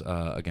 Alex,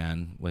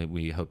 again,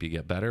 we hope you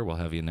get better. We'll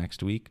have you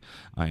next week,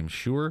 I'm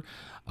sure.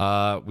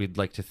 We'd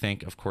like to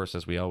thank, of course,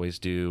 as we always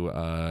do,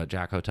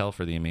 Jack Hotel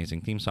for the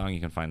amazing theme song. You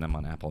can find them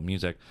on Apple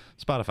Music,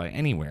 Spotify,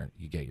 anywhere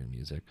you get your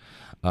music.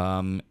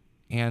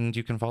 And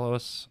you can follow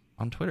us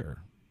on Twitter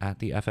at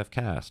the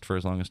FFcast for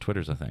as long as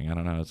Twitter's a thing. I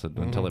don't know.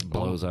 Until it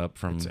blows up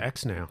from... It's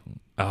X now.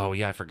 Oh,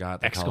 yeah, I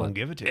forgot. X going to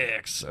give it to you.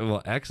 X.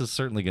 Well, X is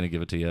certainly going to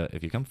give it to you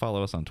if you come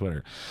follow us on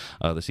Twitter.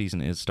 The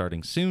season is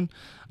starting soon.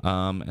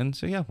 And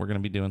so, yeah, we're going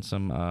to be doing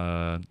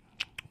some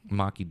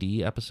Mocky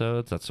D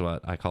episodes. That's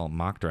what I call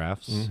mock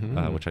drafts,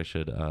 which I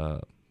should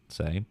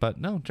say. But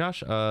no,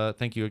 Josh,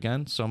 thank you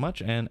again so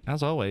much. And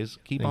as always,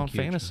 keep on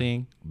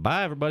fantasying.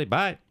 Bye, everybody.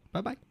 Bye.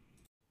 Bye-bye.